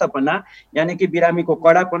 सिकिस्तपना यानि कि बिरामीको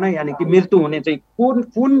कडापना यानि कि मृत्यु हुने चाहिँ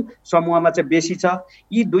कुन समूहमा चाहिँ बेसी छ।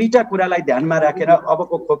 यी 2टा कुरालाई ध्यानमा राखेर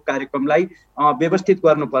अबको खोप कार्यक्रमलाई व्यवस्थित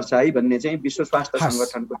गर्नुपर्छ है भन्ने चाहिँ विश्व स्वास्थ्य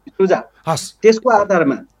सङ्गठनको सुझाव।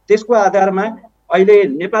 त्यसको आधारमा अहिले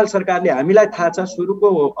नेपाल सरकारले, हामीलाई थाहा छ, सुरुको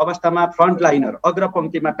अवस्थामा फ्रन्टलाइनर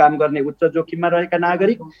अग्रपङ्क्तिमा काम गर्ने उच्च जोखिममा रहेका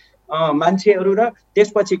नागरिक मान्छेहरू र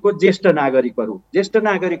त्यसपछिको ज्येष्ठ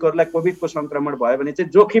नागरिकहरूलाई कोभिडको संक्रमण भयो भने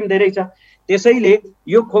चाहिँ जोखिम धेरै छ। त्यसैले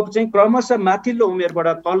यो खोप चाहिँ क्रमशः माथिल्लो उमेरबाट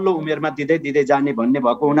तल्लो उमेरमा दिँदै जाने भन्ने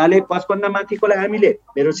भएको हुनाले 55 माथिकोलाई हामीले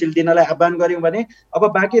भेरोसिल दिनलाई आह्वान गर्यौं भने अब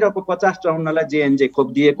बाँकी रहेको 50-54 लाई J&J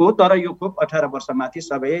खोप दिएको हो। तर यो खोप 18 वर्ष माथि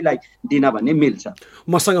सबैलाई दिन भन्ने मिल्छ।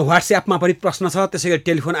 मसँग व्हाट्सएपमा पनि प्रश्न छ, त्यसैगरी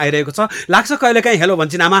टेलिफोन आइरहेको छ। लाग्छ कहिलेकाहीँ हेलो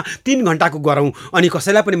भन्छिनामा 3 घण्टाको गरौँ अनि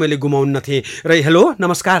कसैलाई पनि मैले गुमाउन थिएँ र हेलो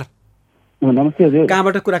नमस्कार। नमस्ते हजुर।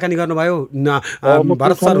 कहाँबाट कुराकानी गर्नुभयो?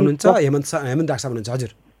 भरत सर हुनुहुन्छ, हेमन्त डाक्टर साहब हुनुहुन्छ? हजुर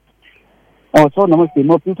सर नमस्ते,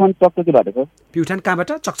 म प्युठान चकचकेबाट सर। प्युठान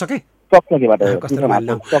कहाँबाट? चकचकेबाट।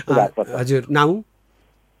 हजुर नाउ?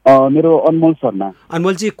 मेरो अनमोल शर्मा।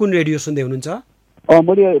 अनमोलजी कुन रेडियो सुन्दै हुनुहुन्छ?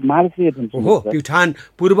 मैले मालश्री हो, प्युठान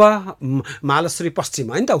पूर्व मालश्री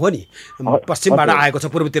पश्चिम हैन त? हो नि, पश्चिमबाट आएको छ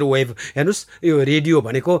पूर्वतिर वेभ। हेर्नुहोस्, यो रेडियो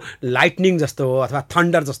भनेको लाइटनिङ जस्तो हो अथवा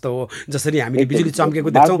थन्डर जस्तो हो, जसरी हामीले बिजुली चम्केको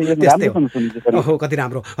देख्छौँ त्यस्तै हो। ओहो कति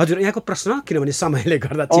राम्रो। हजुर यहाँको प्रश्न, किनभने समयले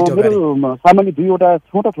गर्दा छिटो गरे। सामान्य 2वटा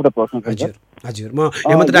छोटा प्रश्न छ। हजुर म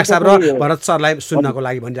हेमन्त डाक्टर साहब र भरत सरलाई सुन्नको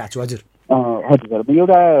लागि भनिरहेको छु। हजुर हजुर सर,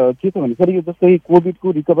 एउटा के छ भने सर, यो जस्तै कोभिडको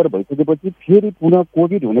रिकभर भइसकेपछि फेरि पुनः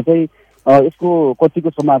कोभिड हुने चाहिँ यसको कतिको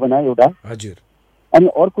सम्भावना एउटा। हजुर। अनि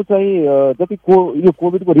अर्को चाहिँ जति यो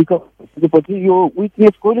कोभिडको रिकभरी सकेपछि यो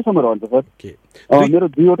विकनेस कहिलेसम्म रहन्छ सर? मेरो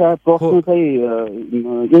दुईवटा प्रश्न चाहिँ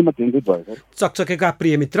यहीमा केन्द्रित भयो सर। चकचकेका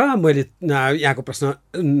प्रिय मित्र, मैले यहाँको प्रश्न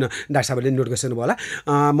डाक्टर साहबले नोट गरिसक्नु भयो होला।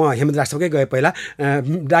 म हेमन्त डाक्टर साहबकै गएँ पहिला।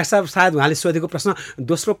 डाक्टर साहब सायद उहाँले सोधेको प्रश्न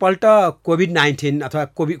दोस्रो पल्ट कोभिड-19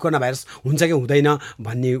 अथवा कोरोना भाइरस हुन्छ कि हुँदैन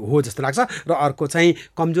भन्ने हो जस्तो लाग्छ, र अर्को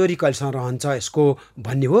चाहिँ कमजोरी कहिलेसम्म रहन्छ यसको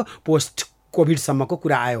भन्ने हो। पोस्ट कोभिडसम्मको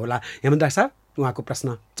कुरा आयो होला। हेमन्त डाक्टर साहब, उहाँको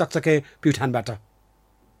प्रश्न चकचके प्युठानबाट।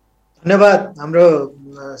 धन्यवाद। हाम्रो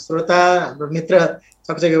श्रोता, हाम्रो मित्र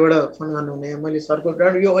चकचकेबाट फोन गर्नुहुने, मैले सरको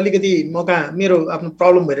कारण यो अलिकति मौका मेरो आफ्नो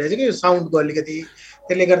प्रब्लम भइरहेछ कि यो साउन्डको अलिकति,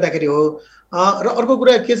 त्यसले गर्दाखेरि हो। र अर्को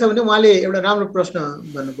कुरा के छ भने उहाँले एउटा राम्रो प्रश्न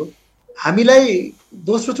भन्नुभयो। हामीलाई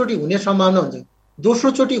दोस्रोचोटि हुने सम्भावना हुन्छ,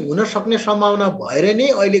 दोस्रोचोटि हुन सक्ने सम्भावना भएर नै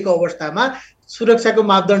अहिलेको अवस्थामा सुरक्षाको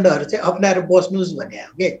मापदण्डहरू चाहिँ अप्नाएर बस्नुहोस् भन्ने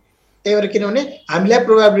हो कि। त्यही भएर किनभने हामीलाई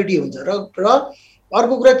प्रोभाबिलिटी हुन्छ। र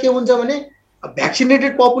अर्को कुरा के हुन्छ भने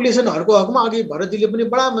भ्याक्सिनेटेड पपुलेसनहरूको हकमा, अघि भरतजीले पनि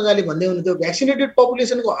बडा मजाले भन्दै हुनुहुन्थ्यो, भ्याक्सिनेटेड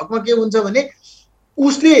पपुलेसनको हकमा के हुन्छ भने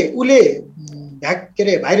उसले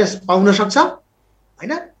भाइरस पाउन सक्छ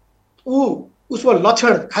होइन, उसको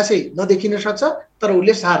लक्षण खासै नदेखिन सक्छ, तर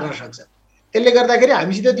उसले सार्न सक्छ। त्यसले गर्दाखेरि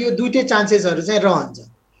हामीसित यो दुईटै चान्सेसहरू चाहिँ रहन्छ।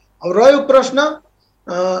 अब रह्यो प्रश्न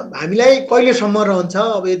हामीलाई कहिलेसम्म रहन्छ,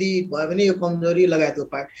 अब यदि भयो भने यो कमजोरी लगायतको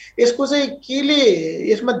पार्ट, यसको चाहिँ केले,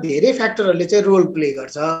 यसमा धेरै फ्याक्टरहरूले चाहिँ रोल प्ले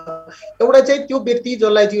गर्छ। एउटा चाहिँ त्यो व्यक्ति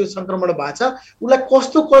जसलाई त्यो सङ्क्रमण भएको छ उसलाई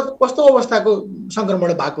कस्तो अवस्थाको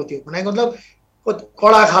सङ्क्रमण भएको थियो, भनेको मतलब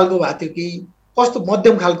कडा खालको भएको थियो कि कस्तो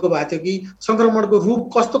मध्यम खालको भएको थियो कि सङ्क्रमणको रूप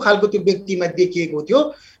कस्तो खालको त्यो व्यक्तिमा देखिएको थियो,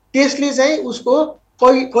 त्यसले चाहिँ उसको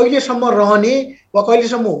कहिलेसम्म रहने वा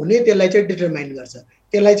कहिलेसम्म हुने त्यसलाई चाहिँ डिटरमाइन गर्छ।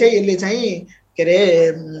 त्यसलाई चाहिँ यसले चाहिँ के अरे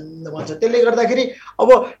भन्छ। त्यसले गर्दाखेरि अब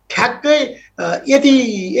ठ्याक्कै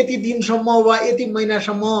यति दिनसम्म वा यति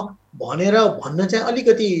महिनासम्म भनेर भन्न चाहिँ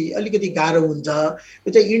अलिकति गाह्रो हुन्छ। यो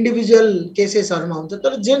चाहिँ इन्डिभिजुअल केसेसहरूमा हुन्छ।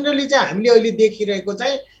 तर जेनरली चाहिँ हामीले अहिले देखिरहेको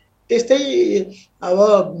चाहिँ त्यस्तै, अब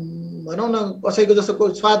भनौँ न कसैको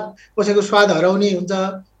कसैको स्वाद हराउने हुन्छ,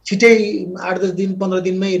 छिटै 8-10 दिन 15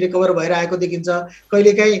 दिनमै रिकभर भएर आएको देखिन्छ।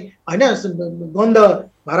 कहिलेकाहीँ होइन गन्ध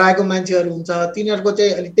हराएको मान्छेहरू हुन्छ, तिनीहरूको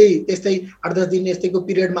चाहिँ अलिक त्यस्तै 8-10 दिन यस्तैको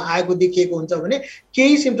पिरियडमा आएको देखिएको हुन्छ भने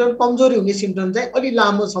केही सिम्पटम, कमजोरी हुने सिम्पटम चाहिँ अलि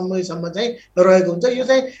लामो समयसम्म चाहिँ रहेको हुन्छ। यो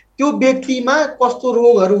चाहिँ त्यो व्यक्तिमा कस्तो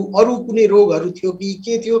रोगहरू, अरू कुनै रोगहरू थियो कि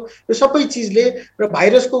के थियो, यो सबै चिजले र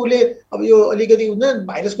भाइरसको उसले अब यो अलिकति हुन्छ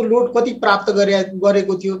भाइरसको लोड कति प्राप्त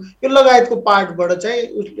गरेको थियो, यो लगायतको पार्टबाट चाहिँ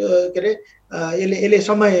के अरे यसले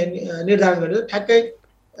समय निर्धारण गरेर ठ्याक्कै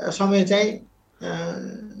समय चाहिँ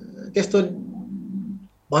त्यस्तो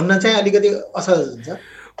भन्न चाहिँ अलिकति असहज हुन्छ।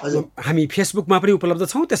 हजुर, हामी फेसबुकमा पनि उपलब्ध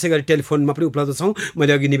छौँ, त्यसै गरी टेलिफोनमा पनि उपलब्ध छौँ।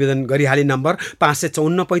 मैले अघि निवेदन गरिहालेँ नम्बर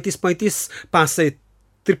 554 35 35 553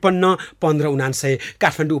 15 99।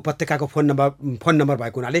 काठमाडौँ उपत्यकाको फोन नम्बर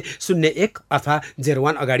भएको हुनाले 01 अथवा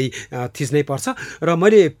 01 अगाडि थिच्नै पर्छ। र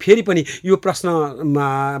मैले फेरि पनि यो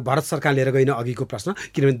प्रश्नमा भरत सरकार लिएर गइन अघिको प्रश्न,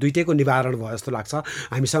 किनभने दुईटैको निवारण भयो जस्तो लाग्छ।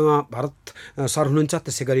 हामीसँग भरत सर हुनुहुन्छ,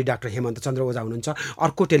 त्यसै गरी डाक्टर हेमन्त चन्द्र ओझा हुनुहुन्छ।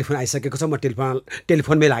 अर्को टेलिफोन आइसकेको छ, म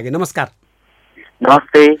टेलिफोनमै लागेँ। नमस्कार।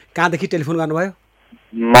 नमस्ते। कहाँदेखि टेलिफोन गर्नुभयो?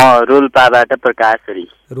 म रोल्पाबाट प्रकाश श्री।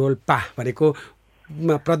 रोल्पा भनेको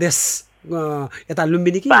प्रदेश यता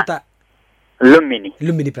लुम्बिनी कि यता?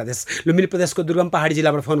 लुम्बिनी प्रदेशको दुर्गम पहाडी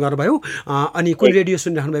जिल्लाबाट फोन गर्नुभयो। अनि कुन रेडियो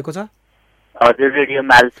सुनिराख्नु भएको छ? हजुर, radio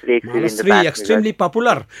Malashree, extremely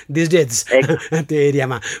popular these days त्यो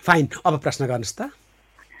एरियामा। फाइन, अब प्रश्न गर्नुहोस् त।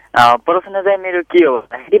 प्रश्न चाहिँ मेरो के हो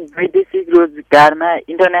भन्दाखेरि वैदेशिक रोजगारमा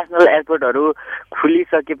इन्टरनेसनल एयरपोर्टहरू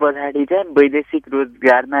खुलिसके पछाडि चाहिँ वैदेशिक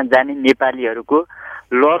रोजगारमा जाने नेपालीहरूको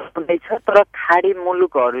लस हुँदैछ, तर खाडी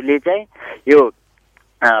मुलुकहरूले चाहिँ यो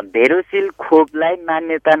भेरोसिल खोपलाई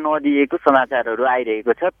मान्यता नदिएको समाचारहरू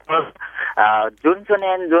आइरहेको छ। जोन्सन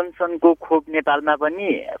एन्ड जोन्सनको खोप नेपालमा पनि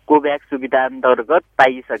कोभ्याक्स सुविधा अन्तर्गत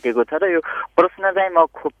पाइसकेको छ। र यो प्रश्न चाहिँ म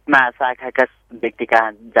खोपमा शाखाका व्यक्ति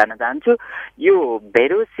कहाँ जान चाहन्छु। यो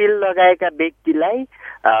भेरोसिल लगाएका व्यक्तिलाई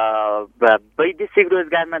वैदेशिक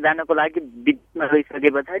रोजगारमा जानको लागि विदेशमा गइसके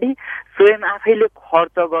पछाडि स्वयं आफैले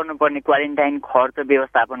खर्च गर्नुपर्ने, क्वारेन्टाइन खर्च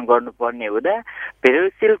व्यवस्थापन गर्नुपर्ने हुँदा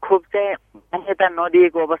भेरोसिल खोप चाहिँ मान्यता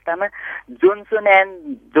नदिएको अवस्थामा जोन्सन एन्ड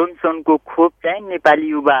जोन्सनको खोप चाहिँ नेपाली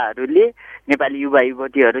युवा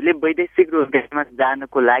युवतीहरूले वैदेशिक रोजगारमा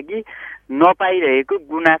जानको लागि नपाइरहेको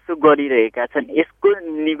गुनासो गरिरहेका छन्। यसको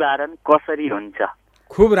निवारण कसरी हुन्छ?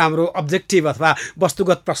 खुब राम्रो अब्जेक्टिभ अथवा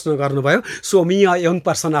वस्तुगत प्रश्न गर्नुभयो। So me a young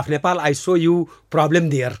person of Nepal, I saw you problem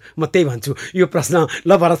there, म त्यही भन्छु। यो प्रश्न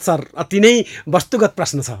ल भरत सर, अति नै वस्तुगत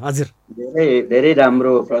प्रश्न छ। हजुर, धेरै धेरै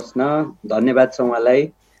राम्रो प्रश्न, धन्यवाद छ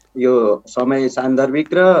उहाँलाई। यो समय सान्दर्भिक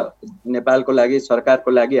र नेपालको लागि,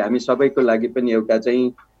 सरकारको लागि, हामी सबैको लागि पनि एउटा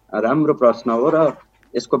चाहिँ राम्रो प्रश्न हो र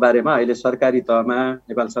यसको बारेमा अहिले सरकारी तहमा,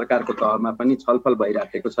 नेपाल सरकारको तहमा पनि छलफल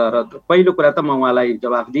भइराखेको छ। र पहिलो कुरा त म उहाँलाई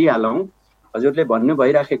जवाफ दिइहालौँ। हजुरले भन्नु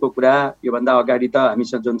भइराखेको कुरा, योभन्दा अगाडि त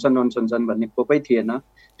हामीसँग जोन्सन एन्ड जोन्सन भन्ने खोपै थिएन।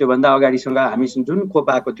 त्योभन्दा अगाडिसँग हामीसँग जुन खोप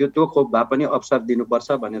आएको थियो त्यो खोप भए पनि अवसर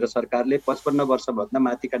दिनुपर्छ भनेर सरकारले 55 वर्षभन्दा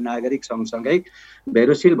माथिका नागरिक सँगसँगै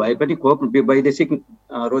भेरोसिल भए पनि खोप वैदेशिक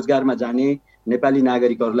रोजगारमा जाने नेपाली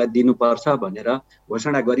नागरिकहरूलाई दिनुपर्छ भनेर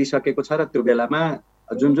घोषणा गरिसकेको छ। र त्यो बेलामा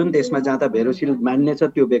जुन जुन देशमा जाँदा भेरोसिल मान्ने छ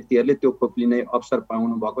त्यो व्यक्तिहरूले त्यो खोप लिने अवसर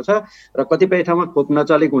पाउनु भएको छ। र कतिपय ठाउँमा खोप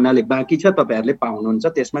नचलेको हुनाले बाँकी छ, तपाईँहरूले पाउनुहुन्छ,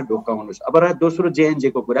 त्यसमा ढुक्क हुनुहोस्। अब र दोस्रो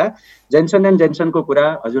जेएनजेको कुरा, जोन्सन एन्ड जोन्सनको कुरा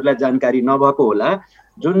हजुरलाई जानकारी नभएको होला।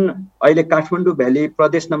 जुन अहिले काठमाडौँ भ्याली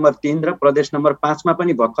प्रदेश नम्बर 3 र प्रदेश नम्बर 5 मा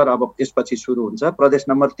पनि भर्खर अब यसपछि सुरु हुन्छ। प्रदेश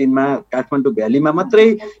नम्बर 3 मा काठमाडौँ भ्यालीमा मात्रै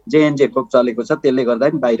जेएनजे खोप चलेको छ, त्यसले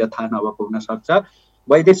गर्दा नि बाहिर थाहा नभएको हुनसक्छ।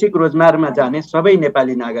 वैदेशिक रोजगारमा जाने सबै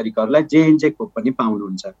नेपाली नागरिकहरूलाई जेएनजे खोप पनि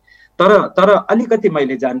पाउनुहुन्छ। तर अलिकति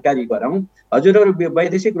मैले जानकारी गराउँ, हजुरहरू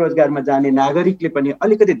वैदेशिक रोजगारमा जाने नागरिकले पनि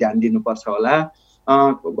अलिकति ध्यान दिनुपर्छ होला।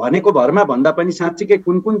 भनेको भरमा भन्दा पनि साँच्चीकै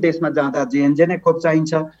कुन कुन देशमा जाँदा जेएनजे नै खोप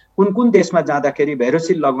चाहिन्छ, कुन कुन देशमा जाँदाखेरि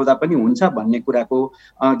भेरोसिल लगाउँदा पनि हुन्छ भन्ने कुराको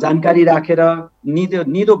जानकारी राखेर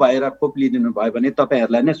निदो भएर खोप लिदिनु भयो भने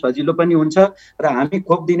तपाईँहरूलाई नै सजिलो पनि हुन्छ र हामी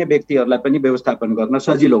खोप दिने व्यक्तिहरूलाई पनि व्यवस्थापन गर्न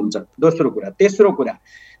सजिलो हुन्छ। दोस्रो कुरा।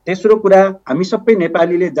 तेस्रो कुरा हामी सबै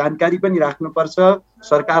नेपालीले जानकारी पनि राख्नुपर्छ,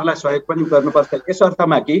 सरकारलाई सहयोग पनि गर्नुपर्छ, यस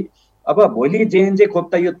अर्थमा कि अब भोलि जेएनजे खोप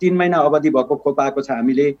त यो 3 महिना अवधि भएको खोप आएको छ,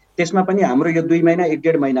 हामीले त्यसमा पनि हाम्रो यो 2 महिना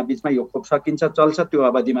 1.5 महिना बिचमा यो खोप सकिन्छ, चल्छ। त्यो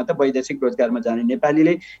अवधिमा त वैदेशिक रोजगारमा जाने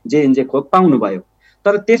नेपालीले जेएनजे खोप पाउनुभयो।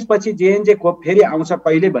 तर त्यसपछि जेएनजे खोप फेरि आउँछ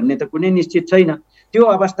कहिले भन्ने त कुनै निश्चित छैन। त्यो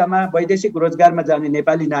अवस्थामा वैदेशिक रोजगारमा जाने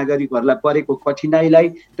नेपाली नागरिकहरूलाई परेको कठिनाइलाई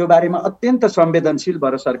त्यो बारेमा अत्यन्त संवेदनशील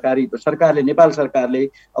भएर सरकारले, नेपाल सरकारले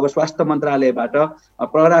अब स्वास्थ्य मन्त्रालयबाट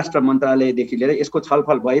परराष्ट्र मन्त्रालयदेखि लिएर यसको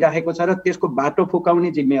छलफल भइरहेको छ र त्यसको बाटो फुकाउने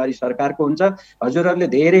जिम्मेवारी सरकारको हुन्छ। हजुरहरूले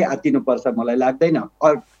धेरै आत्तिनुपर्छ मलाई लाग्दैन।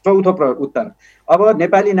 चौथो उत्तर, अब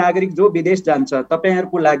नेपाली नागरिक जो विदेश जान्छ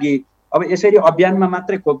तपाईँहरूको लागि अब यसरी अभियानमा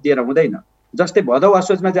मात्रै खोप दिएर हुँदैन। जस्तै भदौ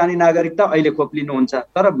असोजमा जाने नागरिक त अहिले खोप लिनुहुन्छ,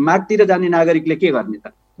 तर माघतिर जाने नागरिकले के गर्ने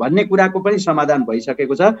त भन्ने कुराको पनि समाधान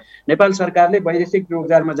भइसकेको छ। नेपाल सरकारले वैदेशिक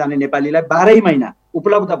रोजगारमा जाने नेपालीलाई 12 महिना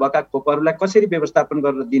उपलब्ध भएका खोपहरूलाई कसरी व्यवस्थापन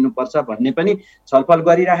गरेर दिनुपर्छ भन्ने पनि छलफल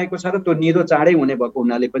गरिरहेको छ। र त्यो निदो चाँडै हुने भएको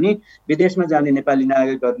हुनाले पनि विदेशमा जाने नेपाली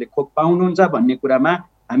नागरिकहरूले खोप पाउनुहुन्छ भन्ने कुरामा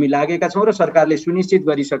हामी लागेका छौँ र सरकारले सुनिश्चित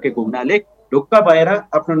गरिसकेको हुनाले ढुक्क भएर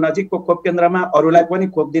आफ्नो नजिकको खोप केन्द्रमा अरूलाई पनि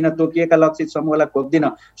खोप दिन, तोकिएका लक्षित समूहलाई खोप दिन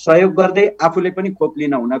सहयोग गर्दै आफूले पनि खोप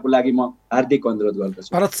लिन हुनको लागि म हार्दिक अनुरोध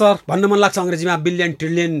गर्दछु। भरत सर, भन्न मन लाग्छ अङ्ग्रेजीमा $1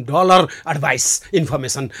 ट्रिलियन एडभाइस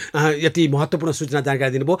इन्फर्मेसन, यति महत्त्वपूर्ण सूचना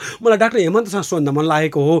जानकारी दिनुभयो। मलाई डाक्टर हेमन्तसँग सोध्न मन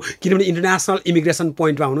लागेको हो, किनभने इन्टरनेसनल इमिग्रेसन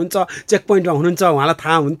पोइन्टमा हुनुहुन्छ, चेक पोइन्टमा हुनुहुन्छ, उहाँलाई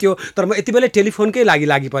थाहा हुन्थ्यो, तर म यति बेला टेलिफोनकै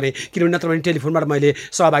लागि परेँ, किनभने नत्र भने टेलिफोनबाट मैले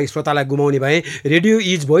सहभागी श्रोतालाई गुमाउने भएँ। Radio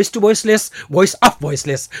is voice to voiceless, voice of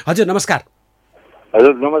voiceless. हजुर नमस्कार।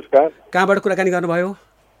 हजुर नमस्कार। कहाँबाट कुराकानी गर्नुभयो?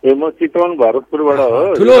 म चितवन भरतपुरबाट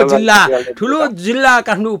हो। ठुलो जिल्ला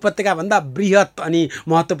काठमाडौँ उपत्यका भन्दा बृहत अनि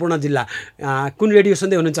महत्त्वपूर्ण जिल्ला। कुन रेडियो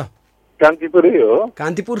सुन्दै हुनुहुन्छ? कान्तिपुरै हो।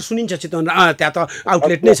 कान्तिपुर सुनिन्छ चितवन, त्यहाँ त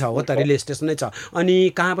आउटलेट नै छ, हो त, रेडियो स्टेसन नै छ।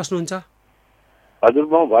 अनि कहाँ बस्नुहुन्छ? हजुर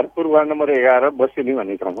म भरतपुर वार्ड नम्बर 11 बसेनी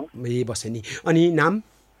भन्ने ठाउँमा। बसेनी। अनि नाम?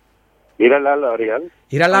 हिरालाल अरियाल।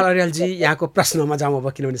 हिरालाल अरियालजी, यहाँको प्रश्नमा जाउँ अब,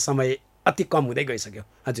 किनभने समय अति कम हुँदै गइसक्यो।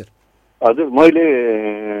 हजुर मैले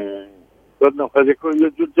सोध्न खोजेको यो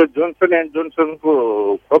जुन जोन्सन एन्ड जोन्सनको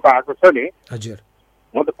खोप आएको छ नि, हजुर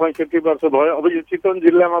म त 65 वर्ष भयो। अब यो चितवन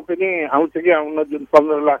जिल्लामा पनि आउँछ कि आउन, जुन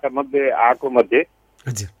 15 लाख मध्ये आएको मध्ये।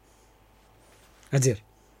 हजुर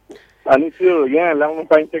अनि त्यो यहाँ ल्याउनु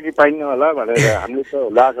पाइन्छ कि पाइन्न होला भनेर हामीले त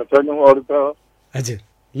लगाएको छैनौँ, अरू त। हजुर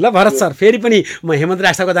ल भरत सर, फेरि पनि म हेमन्त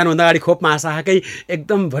राष्ट्रको जानुभन्दा अगाडि खोप महाशाखाकै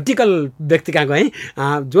एकदम भर्टिकल व्यक्ति कहाँ गएँ।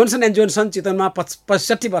 जोन्सन एन्ड जोन्सन चितवनमा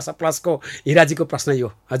 65 वर्ष प्लसको हिराजीको प्रश्न यो।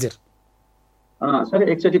 हजुर सर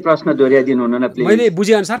एकचोटि प्रश्न दोहोऱ्याइदिनु हुन न प्लिज। मैले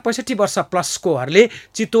बुझेअनुसार 65 वर्ष प्लसकोहरूले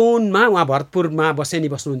चितवनमा, उहाँ भरतपुरमा बसेनी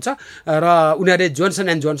बस्नुहुन्छ र उनीहरूले जोन्सन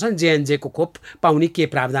एन्ड जोन्सन जेएनजेको खोप पाउने के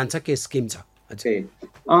प्रावधान छ, के स्किम छ?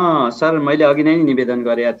 सर मैले अघि नै निवेदन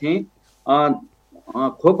गरेका थिएँ,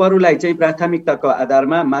 खोपहरूलाई चाहिँ प्राथमिकताको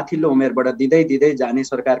आधारमा माथिल्लो उमेरबाट दिँदै जाने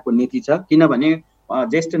सरकारको नीति छ। किनभने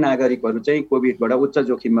ज्येष्ठ नागरिकहरू चाहिँ कोभिडबाट उच्च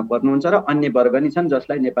जोखिममा पर्नुहुन्छ र अन्य वर्ग नि छन्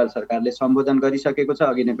जसलाई नेपाल सरकारले सम्बोधन गरिसकेको छ।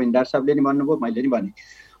 अघि नै पनि डाक्टर साहबले नि भन्नुभयो, मैले नि भने।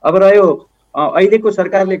 अब रह्यो अहिलेको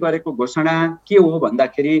सरकारले गरेको घोषणा के हो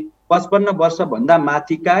भन्दाखेरि 55 वर्षभन्दा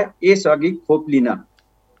माथिका यसअघि खोप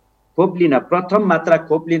खोप लिन, प्रथम मात्रा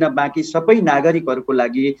खोप लिन बाँकी सबै नागरिकहरूको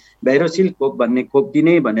लागि भ्याइरोसिल खोप भन्ने खोप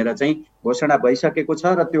दिने भनेर चाहिँ घोषणा भइसकेको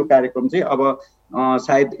छ र त्यो कार्यक्रम चाहिँ अब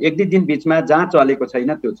सायद 1-2 दिन बिचमा जहाँ चलेको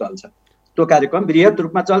छैन त्यो चल्छ। त्यो कार्यक्रम बृहत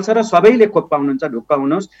रूपमा चल्छ र सबैले खोप पाउनुहुन्छ, ढुक्क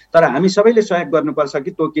हुनुहोस्। तर हामी सबैले सहयोग गर्नुपर्छ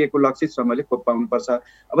कि तोकिएको लक्षित समूहले खोप पाउनुपर्छ।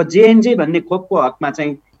 अब जेएनजे भन्ने खोपको हकमा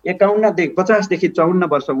चाहिँ 50 देखि 54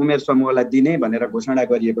 वर्ष उमेर समूहलाई दिने भनेर घोषणा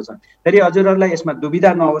गरिएको छ। फेरि हजुरहरूलाई यसमा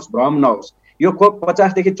दुविधा नहोस्, भ्रम नहोस्। यो खोप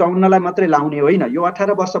 50 देखि 54लाई मात्रै लाउने होइन, यो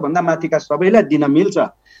 18 वर्षभन्दा माथिका सबैलाई दिन मिल्छ।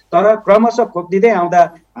 तर क्रमशः खोप दिँदै आउँदा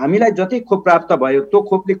हामीलाई जति खोप प्राप्त भयो त्यो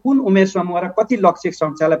खोपले कुन उमेर समूह र कति लक्षित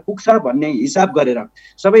सङ्ख्यालाई पुग्छ भन्ने हिसाब गरेर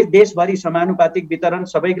सबै देशभरि समानुपातिक वितरण,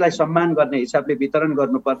 सबैलाई सम्मान गर्ने हिसाबले वितरण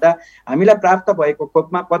गर्नुपर्दा हामीलाई प्राप्त भएको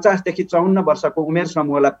खोपमा 50 देखि 54 वर्षको उमेर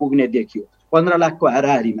समूहलाई पुग्ने देखियो 15 लाखको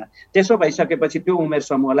हाराहारीमा। त्यसो भइसकेपछि त्यो उमेर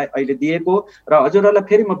समूहलाई अहिले दिएको र हजुरहरूलाई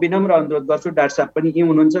फेरि म विनम्र अनुरोध गर्छु, डाक्टर साहब पनि यी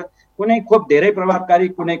हुनुहुन्छ, कुनै खोप धेरै प्रभावकारी,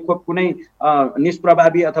 कुनै खोप कुनै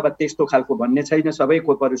निष्प्रभावी अथवा त्यस्तो खालको भन्ने छैन। सबै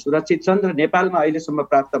खोपहरू सुरक्षित छन् र नेपालमा अहिलेसम्म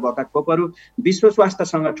प्राप्त भएका खोपहरू विश्व स्वास्थ्य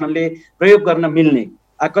सङ्गठनले प्रयोग गर्न मिल्ने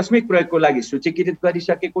आकस्मिक प्रयोगको लागि सूचीकृत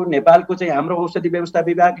गरिसकेको, नेपालको चाहिँ हाम्रो औषधि व्यवस्था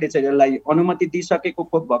विभागले चाहिँ यसलाई अनुमति दिइसकेको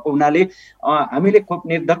खोप भएको हुनाले हामीले खोप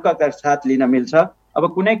निर्धक्कका साथ लिन मिल्छ। अब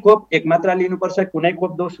कुनै खोप 1 मात्रा लिनुपर्छ, कुनै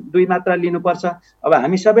खोप 2 मात्रा लिनुपर्छ। अब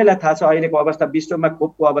हामी सबैलाई थाहा छ अहिलेको अवस्था, विश्वमा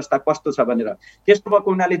खोपको अवस्था कस्तो छ भनेर। त्यस्तो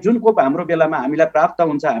भएको हुनाले जुन खोप हाम्रो बेलामा हामीलाई प्राप्त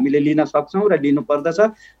हुन्छ हामीले लिन सक्छौँ र लिनु पर्दछ।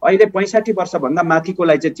 अहिले 65 वर्षभन्दा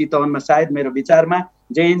माथिकोलाई चाहिँ चितवनमा सायद मेरो विचारमा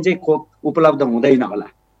जेएनजे खोप उपलब्ध हुँदैन होला।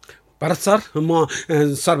 भरत सर, म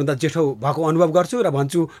सबभन्दा जेठो भएको अनुभव गर्छु र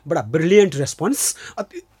भन्छु बडा ब्रिलियन्ट रेस्पोन्स,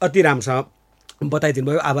 अति राम्रोसँग बताइदिनु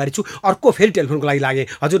भयो, आभारी छु। अर्को फेरि टेलिफोनको लागि लागे।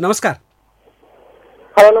 हजुर नमस्कार।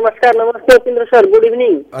 हेलो नमस्कार। नमस्ते उपेन्द्र सर, गुड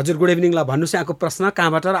इभिनिङ। हजुर गुड इभिनिङ। ल भन्नुहोस् यहाँको प्रश्न,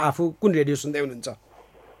 कहाँबाट र आफू कुन रेडियो सुन्दै हुनुहुन्छ?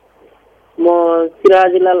 म सिराहा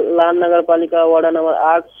जिल्ला लाहान नगरपालिका वडा नम्बर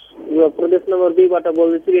 8 प्रदेश नम्बर 2 बाट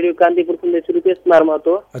बोल्दैछु। रेडियो कान्तिपुर सुन्दैछु। रुपेश कुमार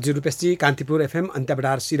महतो। हजुर रुपेशजी, कान्तिपुर एफएम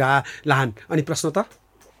अन्त्यबडार सिराहा लाहान। अनि प्रश्न त?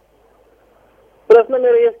 प्रश्न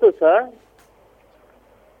मेरो यस्तो छ,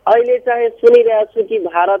 अहिले चाहिँ सुनिरहेको छु कि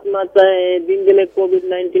भारतमा चाहिँ दिनदिनै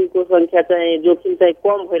कोभिड-19 को संख्या चाहिँ जोखिम चाहिँ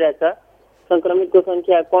कम भइरहेछ, संक्रमितको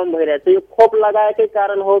संख्या कम भइरहेछ। यो खोप लगाएकै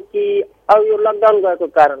कारण हो कि अब यो लकडाउन गरेको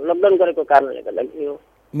कारणले गर्दाखेरि हो?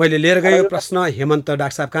 मैले लिएर गएको प्रश्न हेमन्त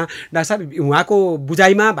डाक्टर साहब कहाँ। डाक्टर साहब, उहाँको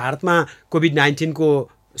बुझाइमा भारतमा कोभिड-19 को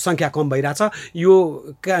संख्या कम भइरहेछ, यो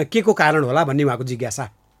के को कारण होला भन्ने उहाँको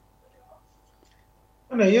जिज्ञासा।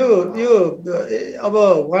 यो अब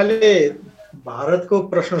उहाँले भारतको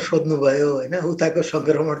प्रश्न सोध्नुभयो होइन, उताको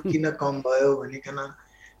सङ्क्रमण किन कम भयो भनिकन।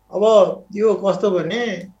 अब यो कस्तो भने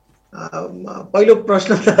पहिलो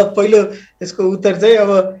प्रश्न त पहिलो यसको उत्तर चाहिँ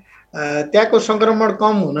अब त्यहाँको सङ्क्रमण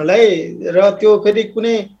कम हुनलाई र त्यो फेरि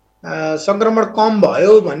कुनै सङ्क्रमण कम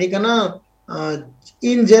भयो भनिकन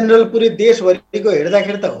इन जेनरल पुरै देशभरिको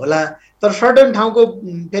हेर्दाखेरि त होला, तर सर्टेन ठाउँको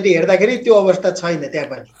फेरि हेर्दाखेरि त्यो अवस्था छैन। त्यहाँ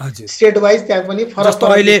पनि स्टेट वाइज त्यहाँ पनि फरक। जस्तो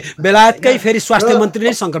अहिले बेलायतकै फेरि स्वास्थ्य मन्त्री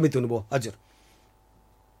नै सङ्क्रमित हुनुभयो। हजुर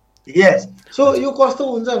यस। सो यो कस्तो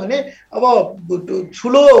हुन्छ भने अब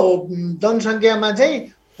ठुलो जनसङ्ख्यामा चाहिँ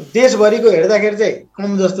देशभरिको हेर्दाखेरि चाहिँ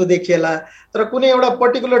कम जस्तो देखिएला, तर कुनै एउटा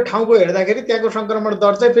पर्टिकुलर ठाउँको हेर्दाखेरि त्यहाँको सङ्क्रमण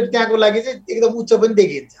दर चाहिँ फेरि त्यहाँको लागि चाहिँ एकदम उच्च पनि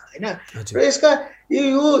देखिन्छ होइन। र यसका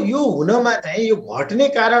यो हुनमा चाहिँ यो घट्ने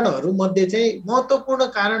कारणहरू मध्ये चाहिँ महत्त्वपूर्ण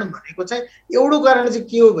कारण भनेको चाहिँ एउटा कारण चाहिँ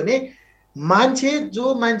के हो भने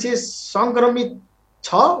मान्छे सङ्क्रमित छ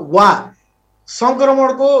वा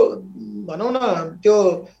सङ्क्रमणको भनौँ न त्यो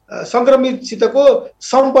सङ्क्रमितसितको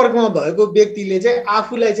सम्पर्कमा भएको व्यक्तिले चाहिँ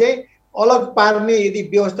आफूलाई चाहिँ अलग पार्ने यदि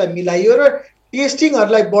व्यवस्था मिलाइयो र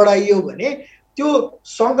टेस्टिङहरूलाई बढाइयो भने त्यो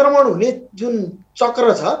सङ्क्रमण हुने जुन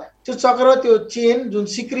चक्र छ त्यो चक्र, त्यो चेन जुन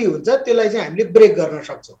सिक्री हुन्छ त्यसलाई चाहिँ हामीले ब्रेक गर्न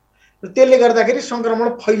सक्छौँ र त्यसले गर्दाखेरि सङ्क्रमण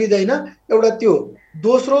फैलिँदैन। एउटा त्यो।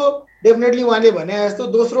 दोस्रो, डेफिनेटली उहाँले भने जस्तो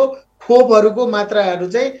दोस्रो, खोपहरूको मात्राहरू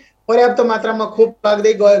चाहिँ पर्याप्त मात्रामा खोप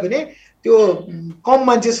लाग्दै गयो भने त्यो कम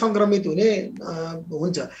मान्छे सङ्क्रमित हुने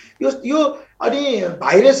हुन्छ। यो अनि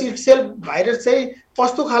भाइरस चाहिँ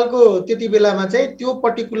कस्तो खालको त्यति बेलामा चाहिँ त्यो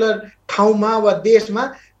पर्टिकुलर ठाउँमा वा देशमा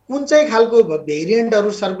कुन चाहिँ खालको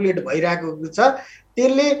भेरिएन्टहरू सर्कुलेट भइरहेको छ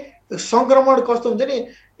त्यसले सङ्क्रमण कस्तो हुन्छ नि,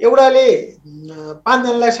 एउटाले 5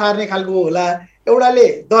 जनालाई सार्ने खालको होला, एउटाले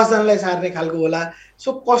 10 जनालाई सार्ने खालको होला।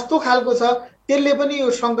 सो कस्तो खालको छ त्यसले पनि यो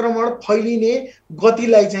सङ्क्रमण फैलिने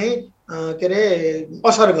गतिलाई चाहिँ के अरे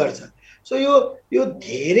असर गर्छ। सो यो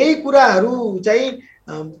धेरै कुराहरू चाहिँ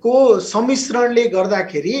को सम्मिश्रणले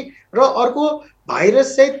गर्दाखेरि र अर्को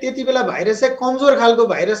भाइरस चाहिँ त्यति बेला भाइरस चाहिँ कमजोर खालको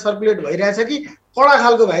भाइरस सर्कुलेट भइरहेछ कि कडा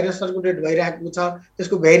खालको भाइरस सर्कुलेट भइरहेको छ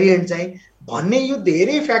त्यसको भेरिएन्ट चाहिँ भन्ने यो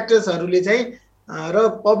धेरै फ्याक्टर्सहरूले चाहिँ र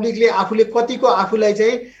पब्लिकले आफूले कतिको आफूलाई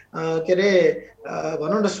चाहिँ के अरे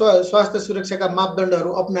भनौँ न स्वास्थ्य सुरक्षाका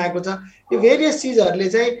मापदण्डहरू अपनाएको छ। यो भेरियस चिजहरूले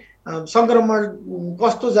चाहिँ सङ्क्रमण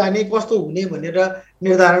कस्तो जाने कस्तो हुने भनेर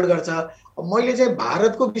निर्धारण गर्छ। मैले चाहिँ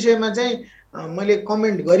भारतको विषयमा चाहिँ मैले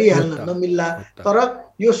कमेन्ट गरिहाल्न नमिल्ला, तर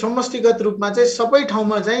यो समष्टिगत रूपमा चाहिँ सबै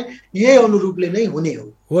ठाउँमा चाहिँ यही अनुरूपले नै हुने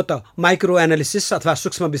हो त। माइक्रो एनालिसिस अथवा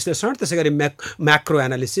सूक्ष्म विश्लेषण, त्यसै गरी म्याक्रो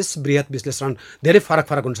एनालिसिस बृहत विश्लेषण धेरै फरक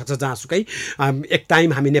फरक हुनसक्छ। जहाँसुकै एक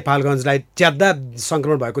टाइम हामी नेपालगञ्जलाई ज्यादा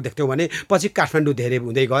सङ्क्रमण भएको देख्थ्यौँ भने पछि काठमाडौँ धेरै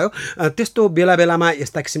हुँदै गयो। त्यस्तो बेला बेलामा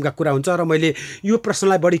यस्ता किसिमका कुरा हुन्छ। र मैले यो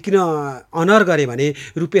प्रश्नलाई बढी किन अनर गरेँ भने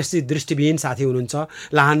रुपेशजी दृष्टिविहीन साथी हुनुहुन्छ,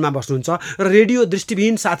 लाहानमा बस्नुहुन्छ र रेडियो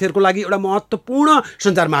दृष्टिविहीन साथीहरूको लागि एउटा महत्त्वपूर्ण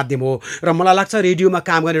सञ्चार माध्यम हो। र मलाई लाग्छ रेडियोमा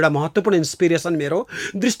काम गर्ने एउटा महत्त्वपूर्ण इन्सपिरेसन मेरो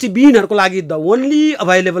दृष्टिविहीनहरूको लागि the only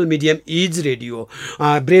available medium is radio.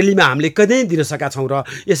 ब्रेलीमा हामीले कहिल्यै दिन सकेका छौँ र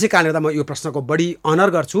यसै कारणले गर्दा म यो प्रश्नको बढी अनर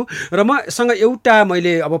गर्छु। र मसँग एउटा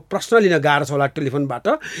मैले अब प्रश्न लिन गाह्रो छ होला टेलिफोनबाट,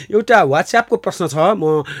 एउटा वाट्सएपको प्रश्न छ।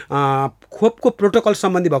 म खोपको प्रोटोकल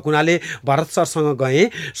सम्बन्धी भएको हुनाले भरत सरसँग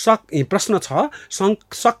गएँ। प्रश्न छ,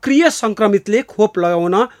 सक्रिय सङ्क्रमितले खोप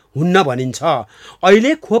लगाउन हुन्न भनिन्छ।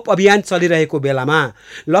 अहिले खोप अभियान चलिरहेको बेलामा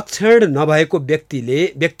लक्षण नभएको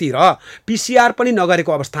व्यक्ति र पिसिआर पनि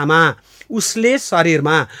नगरेको अवस्थामा उसले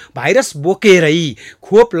शरीरमा भाइरस बोकेरै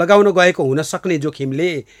खोप लगाउन गएको हुन सक्ने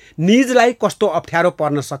जोखिमले निजलाई कस्तो अप्ठ्यारो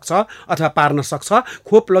पर्न सक्छ अथवा पार्न सक्छ?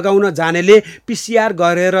 खोप लगाउन जानेले पिसिआर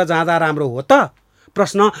गरेर जाँदा राम्रो हो त?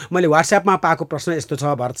 प्रश्न मैले वाट्सएपमा पाएको प्रश्न यस्तो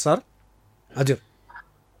छ भरत सर। हजुर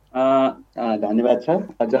धन्यवाद छ।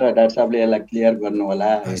 अझ डाक्टर साहबले यसलाई क्लियर गर्नु होला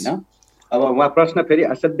होइन। अब उहाँ प्रश्न फेरि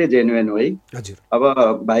असाध्यै जेन्युन हो है। हजुर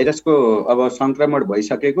अब भाइरसको अब सङ्क्रमण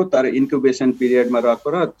भइसकेको तर इन्क्युबेसन पिरियडमा रहेको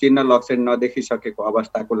र चिन्ह लक्षण नदेखिसकेको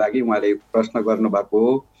अवस्थाको लागि उहाँले प्रश्न गर्नुभएको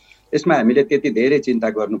हो। यसमा हामीले त्यति धेरै चिन्ता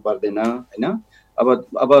गर्नु पर्दैन होइन।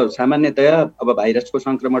 अब सामान्यतया अब भाइरसको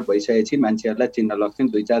सङ्क्रमण भइसकेपछि मान्छेहरूलाई चिन्ह लक्षण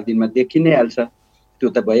 2-4 दिनमा देखि नै हाल्छ, त्यो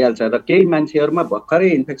त भइहाल्छ। र केही मान्छेहरूमा भर्खरै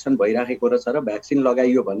इन्फेक्सन भइराखेको रहेछ र भ्याक्सिन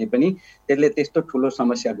लगाइयो भने पनि त्यसले त्यस्तो ठुलो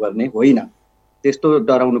समस्या गर्ने होइन, त्यस्तो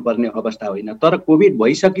डराउनु पर्ने अवस्था होइन। तर कोभिड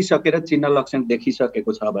भइसकिसकेर चिन्ह लक्षण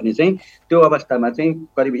देखिसकेको छ भने चाहिँ त्यो अवस्थामा चाहिँ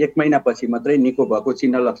करिब 1 महिनापछि मात्रै निको भएको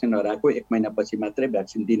चिन्ह लक्षण हराएको 1 महिनापछि मात्रै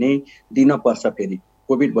भ्याक्सिन दिन पर्छ। फेरि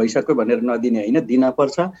कोभिड भइसक्यो भनेर नदिने होइन, दिन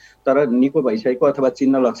पर्छ। तर निको भइसकेको अथवा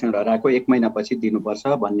चिन्ह लक्षण हराएको 1 महिनापछि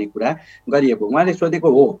दिनुपर्छ भन्ने कुरा गरिएको। उहाँले सोधेको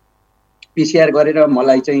हो पिसिआर गरेर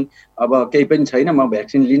मलाई चाहिँ अब केही पनि छैन म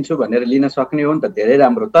भ्याक्सिन लिन्छु भनेर लिन सक्ने हो नि त, धेरै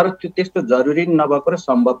राम्रो। तर त्यो त्यस्तो जरुरी नभएको र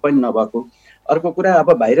सम्भव पनि नभएको। अर्को कुरा, अब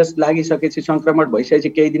भाइरस लागिसकेपछि सङ्क्रमण भइसकेपछि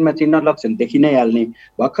केही दिनमा चिन्ह लक्षण देखि नै हाल्ने।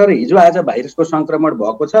 भर्खर हिजो आज भाइरसको सङ्क्रमण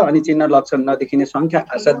भएको छ अनि चिन्ह लक्षण नदेखिने सङ्ख्या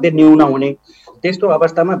असाध्यै न्यून हुने। त्यस्तो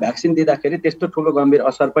अवस्थामा भ्याक्सिन दिँदाखेरि त्यस्तो ठुलो गम्भीर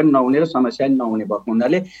असर पनि नहुने र समस्या पनि नहुने भएको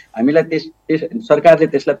हुनाले हामीलाई सरकारले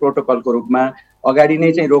त्यसलाई प्रोटोकलको रूपमा अगाडि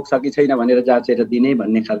नै चाहिँ रोक्छ कि छैन भनेर जाँचेर दिने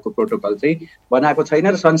भन्ने खालको प्रोटोकल चाहिँ बनाएको छैन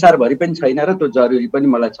र संसारभरि पनि छैन र त्यो जरुरी पनि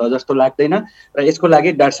मलाई छ जस्तो लाग्दैन। र यसको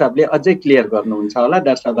लागि डाक्टर साहबले अझै क्लियर गर्नुहुन्छ होला।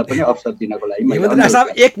 डाक्टर साहबलाई पनि अवसर दिनको लागि डाक्टर साहब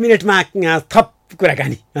 1 मिनेटमा थप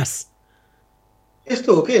कुराकानी। यस्तो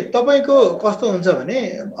हो कि तपाईँको कस्तो हुन्छ भने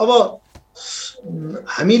अब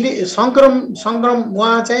हामीले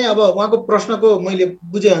उहाँ चाहिँ अब उहाँको प्रश्नको मैले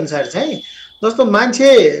बुझेअनुसार चाहिँ जस्तो मान्छे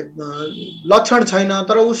लक्षण छैन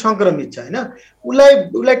तर ऊ सङ्क्रमित छ होइन,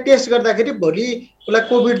 उसलाई टेस्ट गर्दाखेरि भोलि उसलाई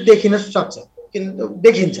कोभिड देखिन सक्छ,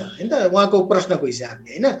 देखिन्छ होइन त उहाँको प्रश्नको हिसाबले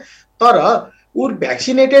होइन। तर ऊ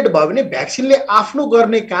भ्याक्सिनेटेड भयो भने भ्याक्सिनले आफ्नो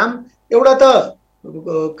गर्ने काम एउटा त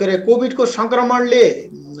के अरे कोभिडको सङ्क्रमणले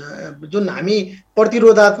जुन हामी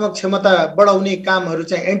प्रतिरोधात्मक क्षमता बढाउने कामहरू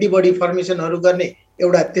चाहिँ एन्टिबडी फर्मेसनहरू गर्ने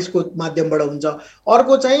एउटा त्यसको माध्यमबाट हुन्छ।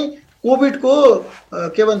 अर्को चाहिँ कोभिडको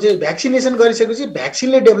के भन्छ भ्याक्सिनेसन गरिसकेपछि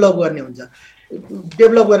भ्याक्सिनले डेभलप गर्ने हुन्छ,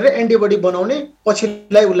 डेभलप गरेर एन्टिबडी बनाउने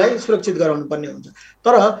पछिलाई उसलाई सुरक्षित गराउनु पर्ने हुन्छ।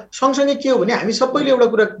 तर सँगसँगै के हो भने हामी सबैले एउटा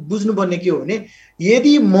कुरा बुझ्नुपर्ने के हो भने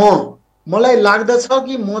यदि मलाई लाग्दछ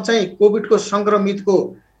कि म चाहिँ कोभिडको सङ्क्रमितको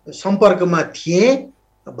सम्पर्कमा थिएँ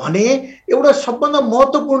भने एउटा सबभन्दा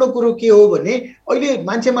महत्त्वपूर्ण कुरो के हो भने अहिले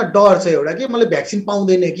मान्छेमा डर छ एउटा कि मलाई भ्याक्सिन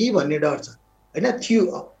पाउँदैन कि भन्ने डर छ होइन थियो।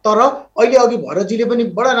 तर अहिले अघि भरतजीले पनि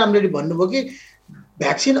बडा राम्ररी भन्नुभयो कि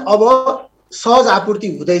भ्याक्सिन अब सहज आपूर्ति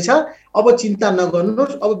हुँदैछ, अब चिन्ता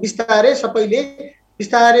नगर्नुहोस्, अब बिस्तारै सबैले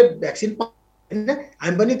बिस्तारै भ्याक्सिन होइन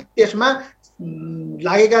हामी पनि त्यसमा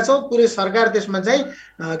लागेका छौँ। पुरै सरकार त्यसमा चाहिँ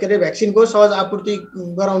के अरे भ्याक्सिनको सहज आपूर्ति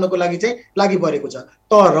गराउनको लागि चाहिँ लागि परेको छ।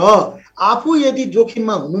 तर आफू यदि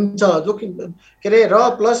जोखिममा हुनुहुन्छ के अरे र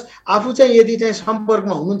प्लस आफू चाहिँ यदि चाहिँ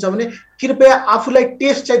सम्पर्कमा हुनुहुन्छ भने कृपया आफूलाई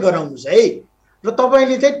टेस्ट चाहिँ गराउनुहोस् है। र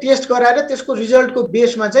तपाईँले चाहिँ टेस्ट गराएर त्यसको रिजल्टको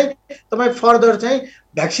बेसमा चाहिँ तपाईँ फर्दर चाहिँ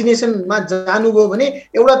भ्याक्सिनेसनमा जानुभयो भने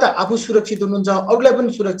एउटा त आफू सुरक्षित हुनुहुन्छ, अरूलाई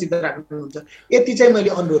पनि सुरक्षित राख्नुहुन्छ। यति चाहिँ मैले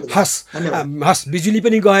अनुरोध गर्छु। हस्, बिजुली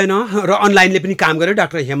पनि गएन र अनलाइनले पनि काम गर्यो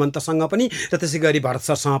डाक्टर हेमन्तसँग पनि र त्यसै गरी भरत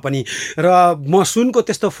सरसँग पनि। र म सुनको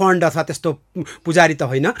त्यस्तो फन्ड अथवा त्यस्तो पुजारी त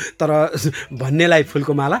होइन, तर भन्नेलाई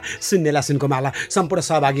फुलको माला, सुन्नेलाई सुनको माला। सम्पूर्ण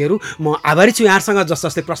सहभागीहरू म आभारी छु यहाँसँग,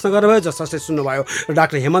 जस जसले प्रश्न गर्नुभयो, जस जसले सुन्नुभयो। र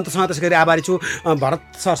डाक्टर हेमन्तसँग त्यसै गरी आभारी छु, भरत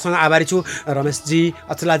सरसँग आभारी छु, रमेशजी,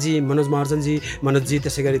 अचलाजी, मनोज महर्जनजी, मनोजजी,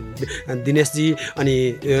 त्यसै गरी दिनेशजी अनि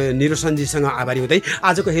निरोशनजीसँग आभारी हुँदै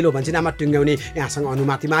आजको हेलो भन्छिनामा टुङ्ग्याउने यहाँसँग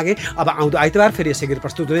अनुमति मागे। अब आउँदो आइतबार फेरि यसै गरी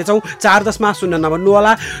प्रस्तुत हुनेछौँ। 4:10 सुन्न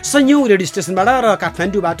नभन्नुहोला। संयौँ रेडियो स्टेसनबाट र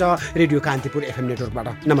काठमाडौँबाट रेडियो कान्तिपुर FM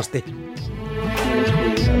नेटवर्कबाट। नमस्ते।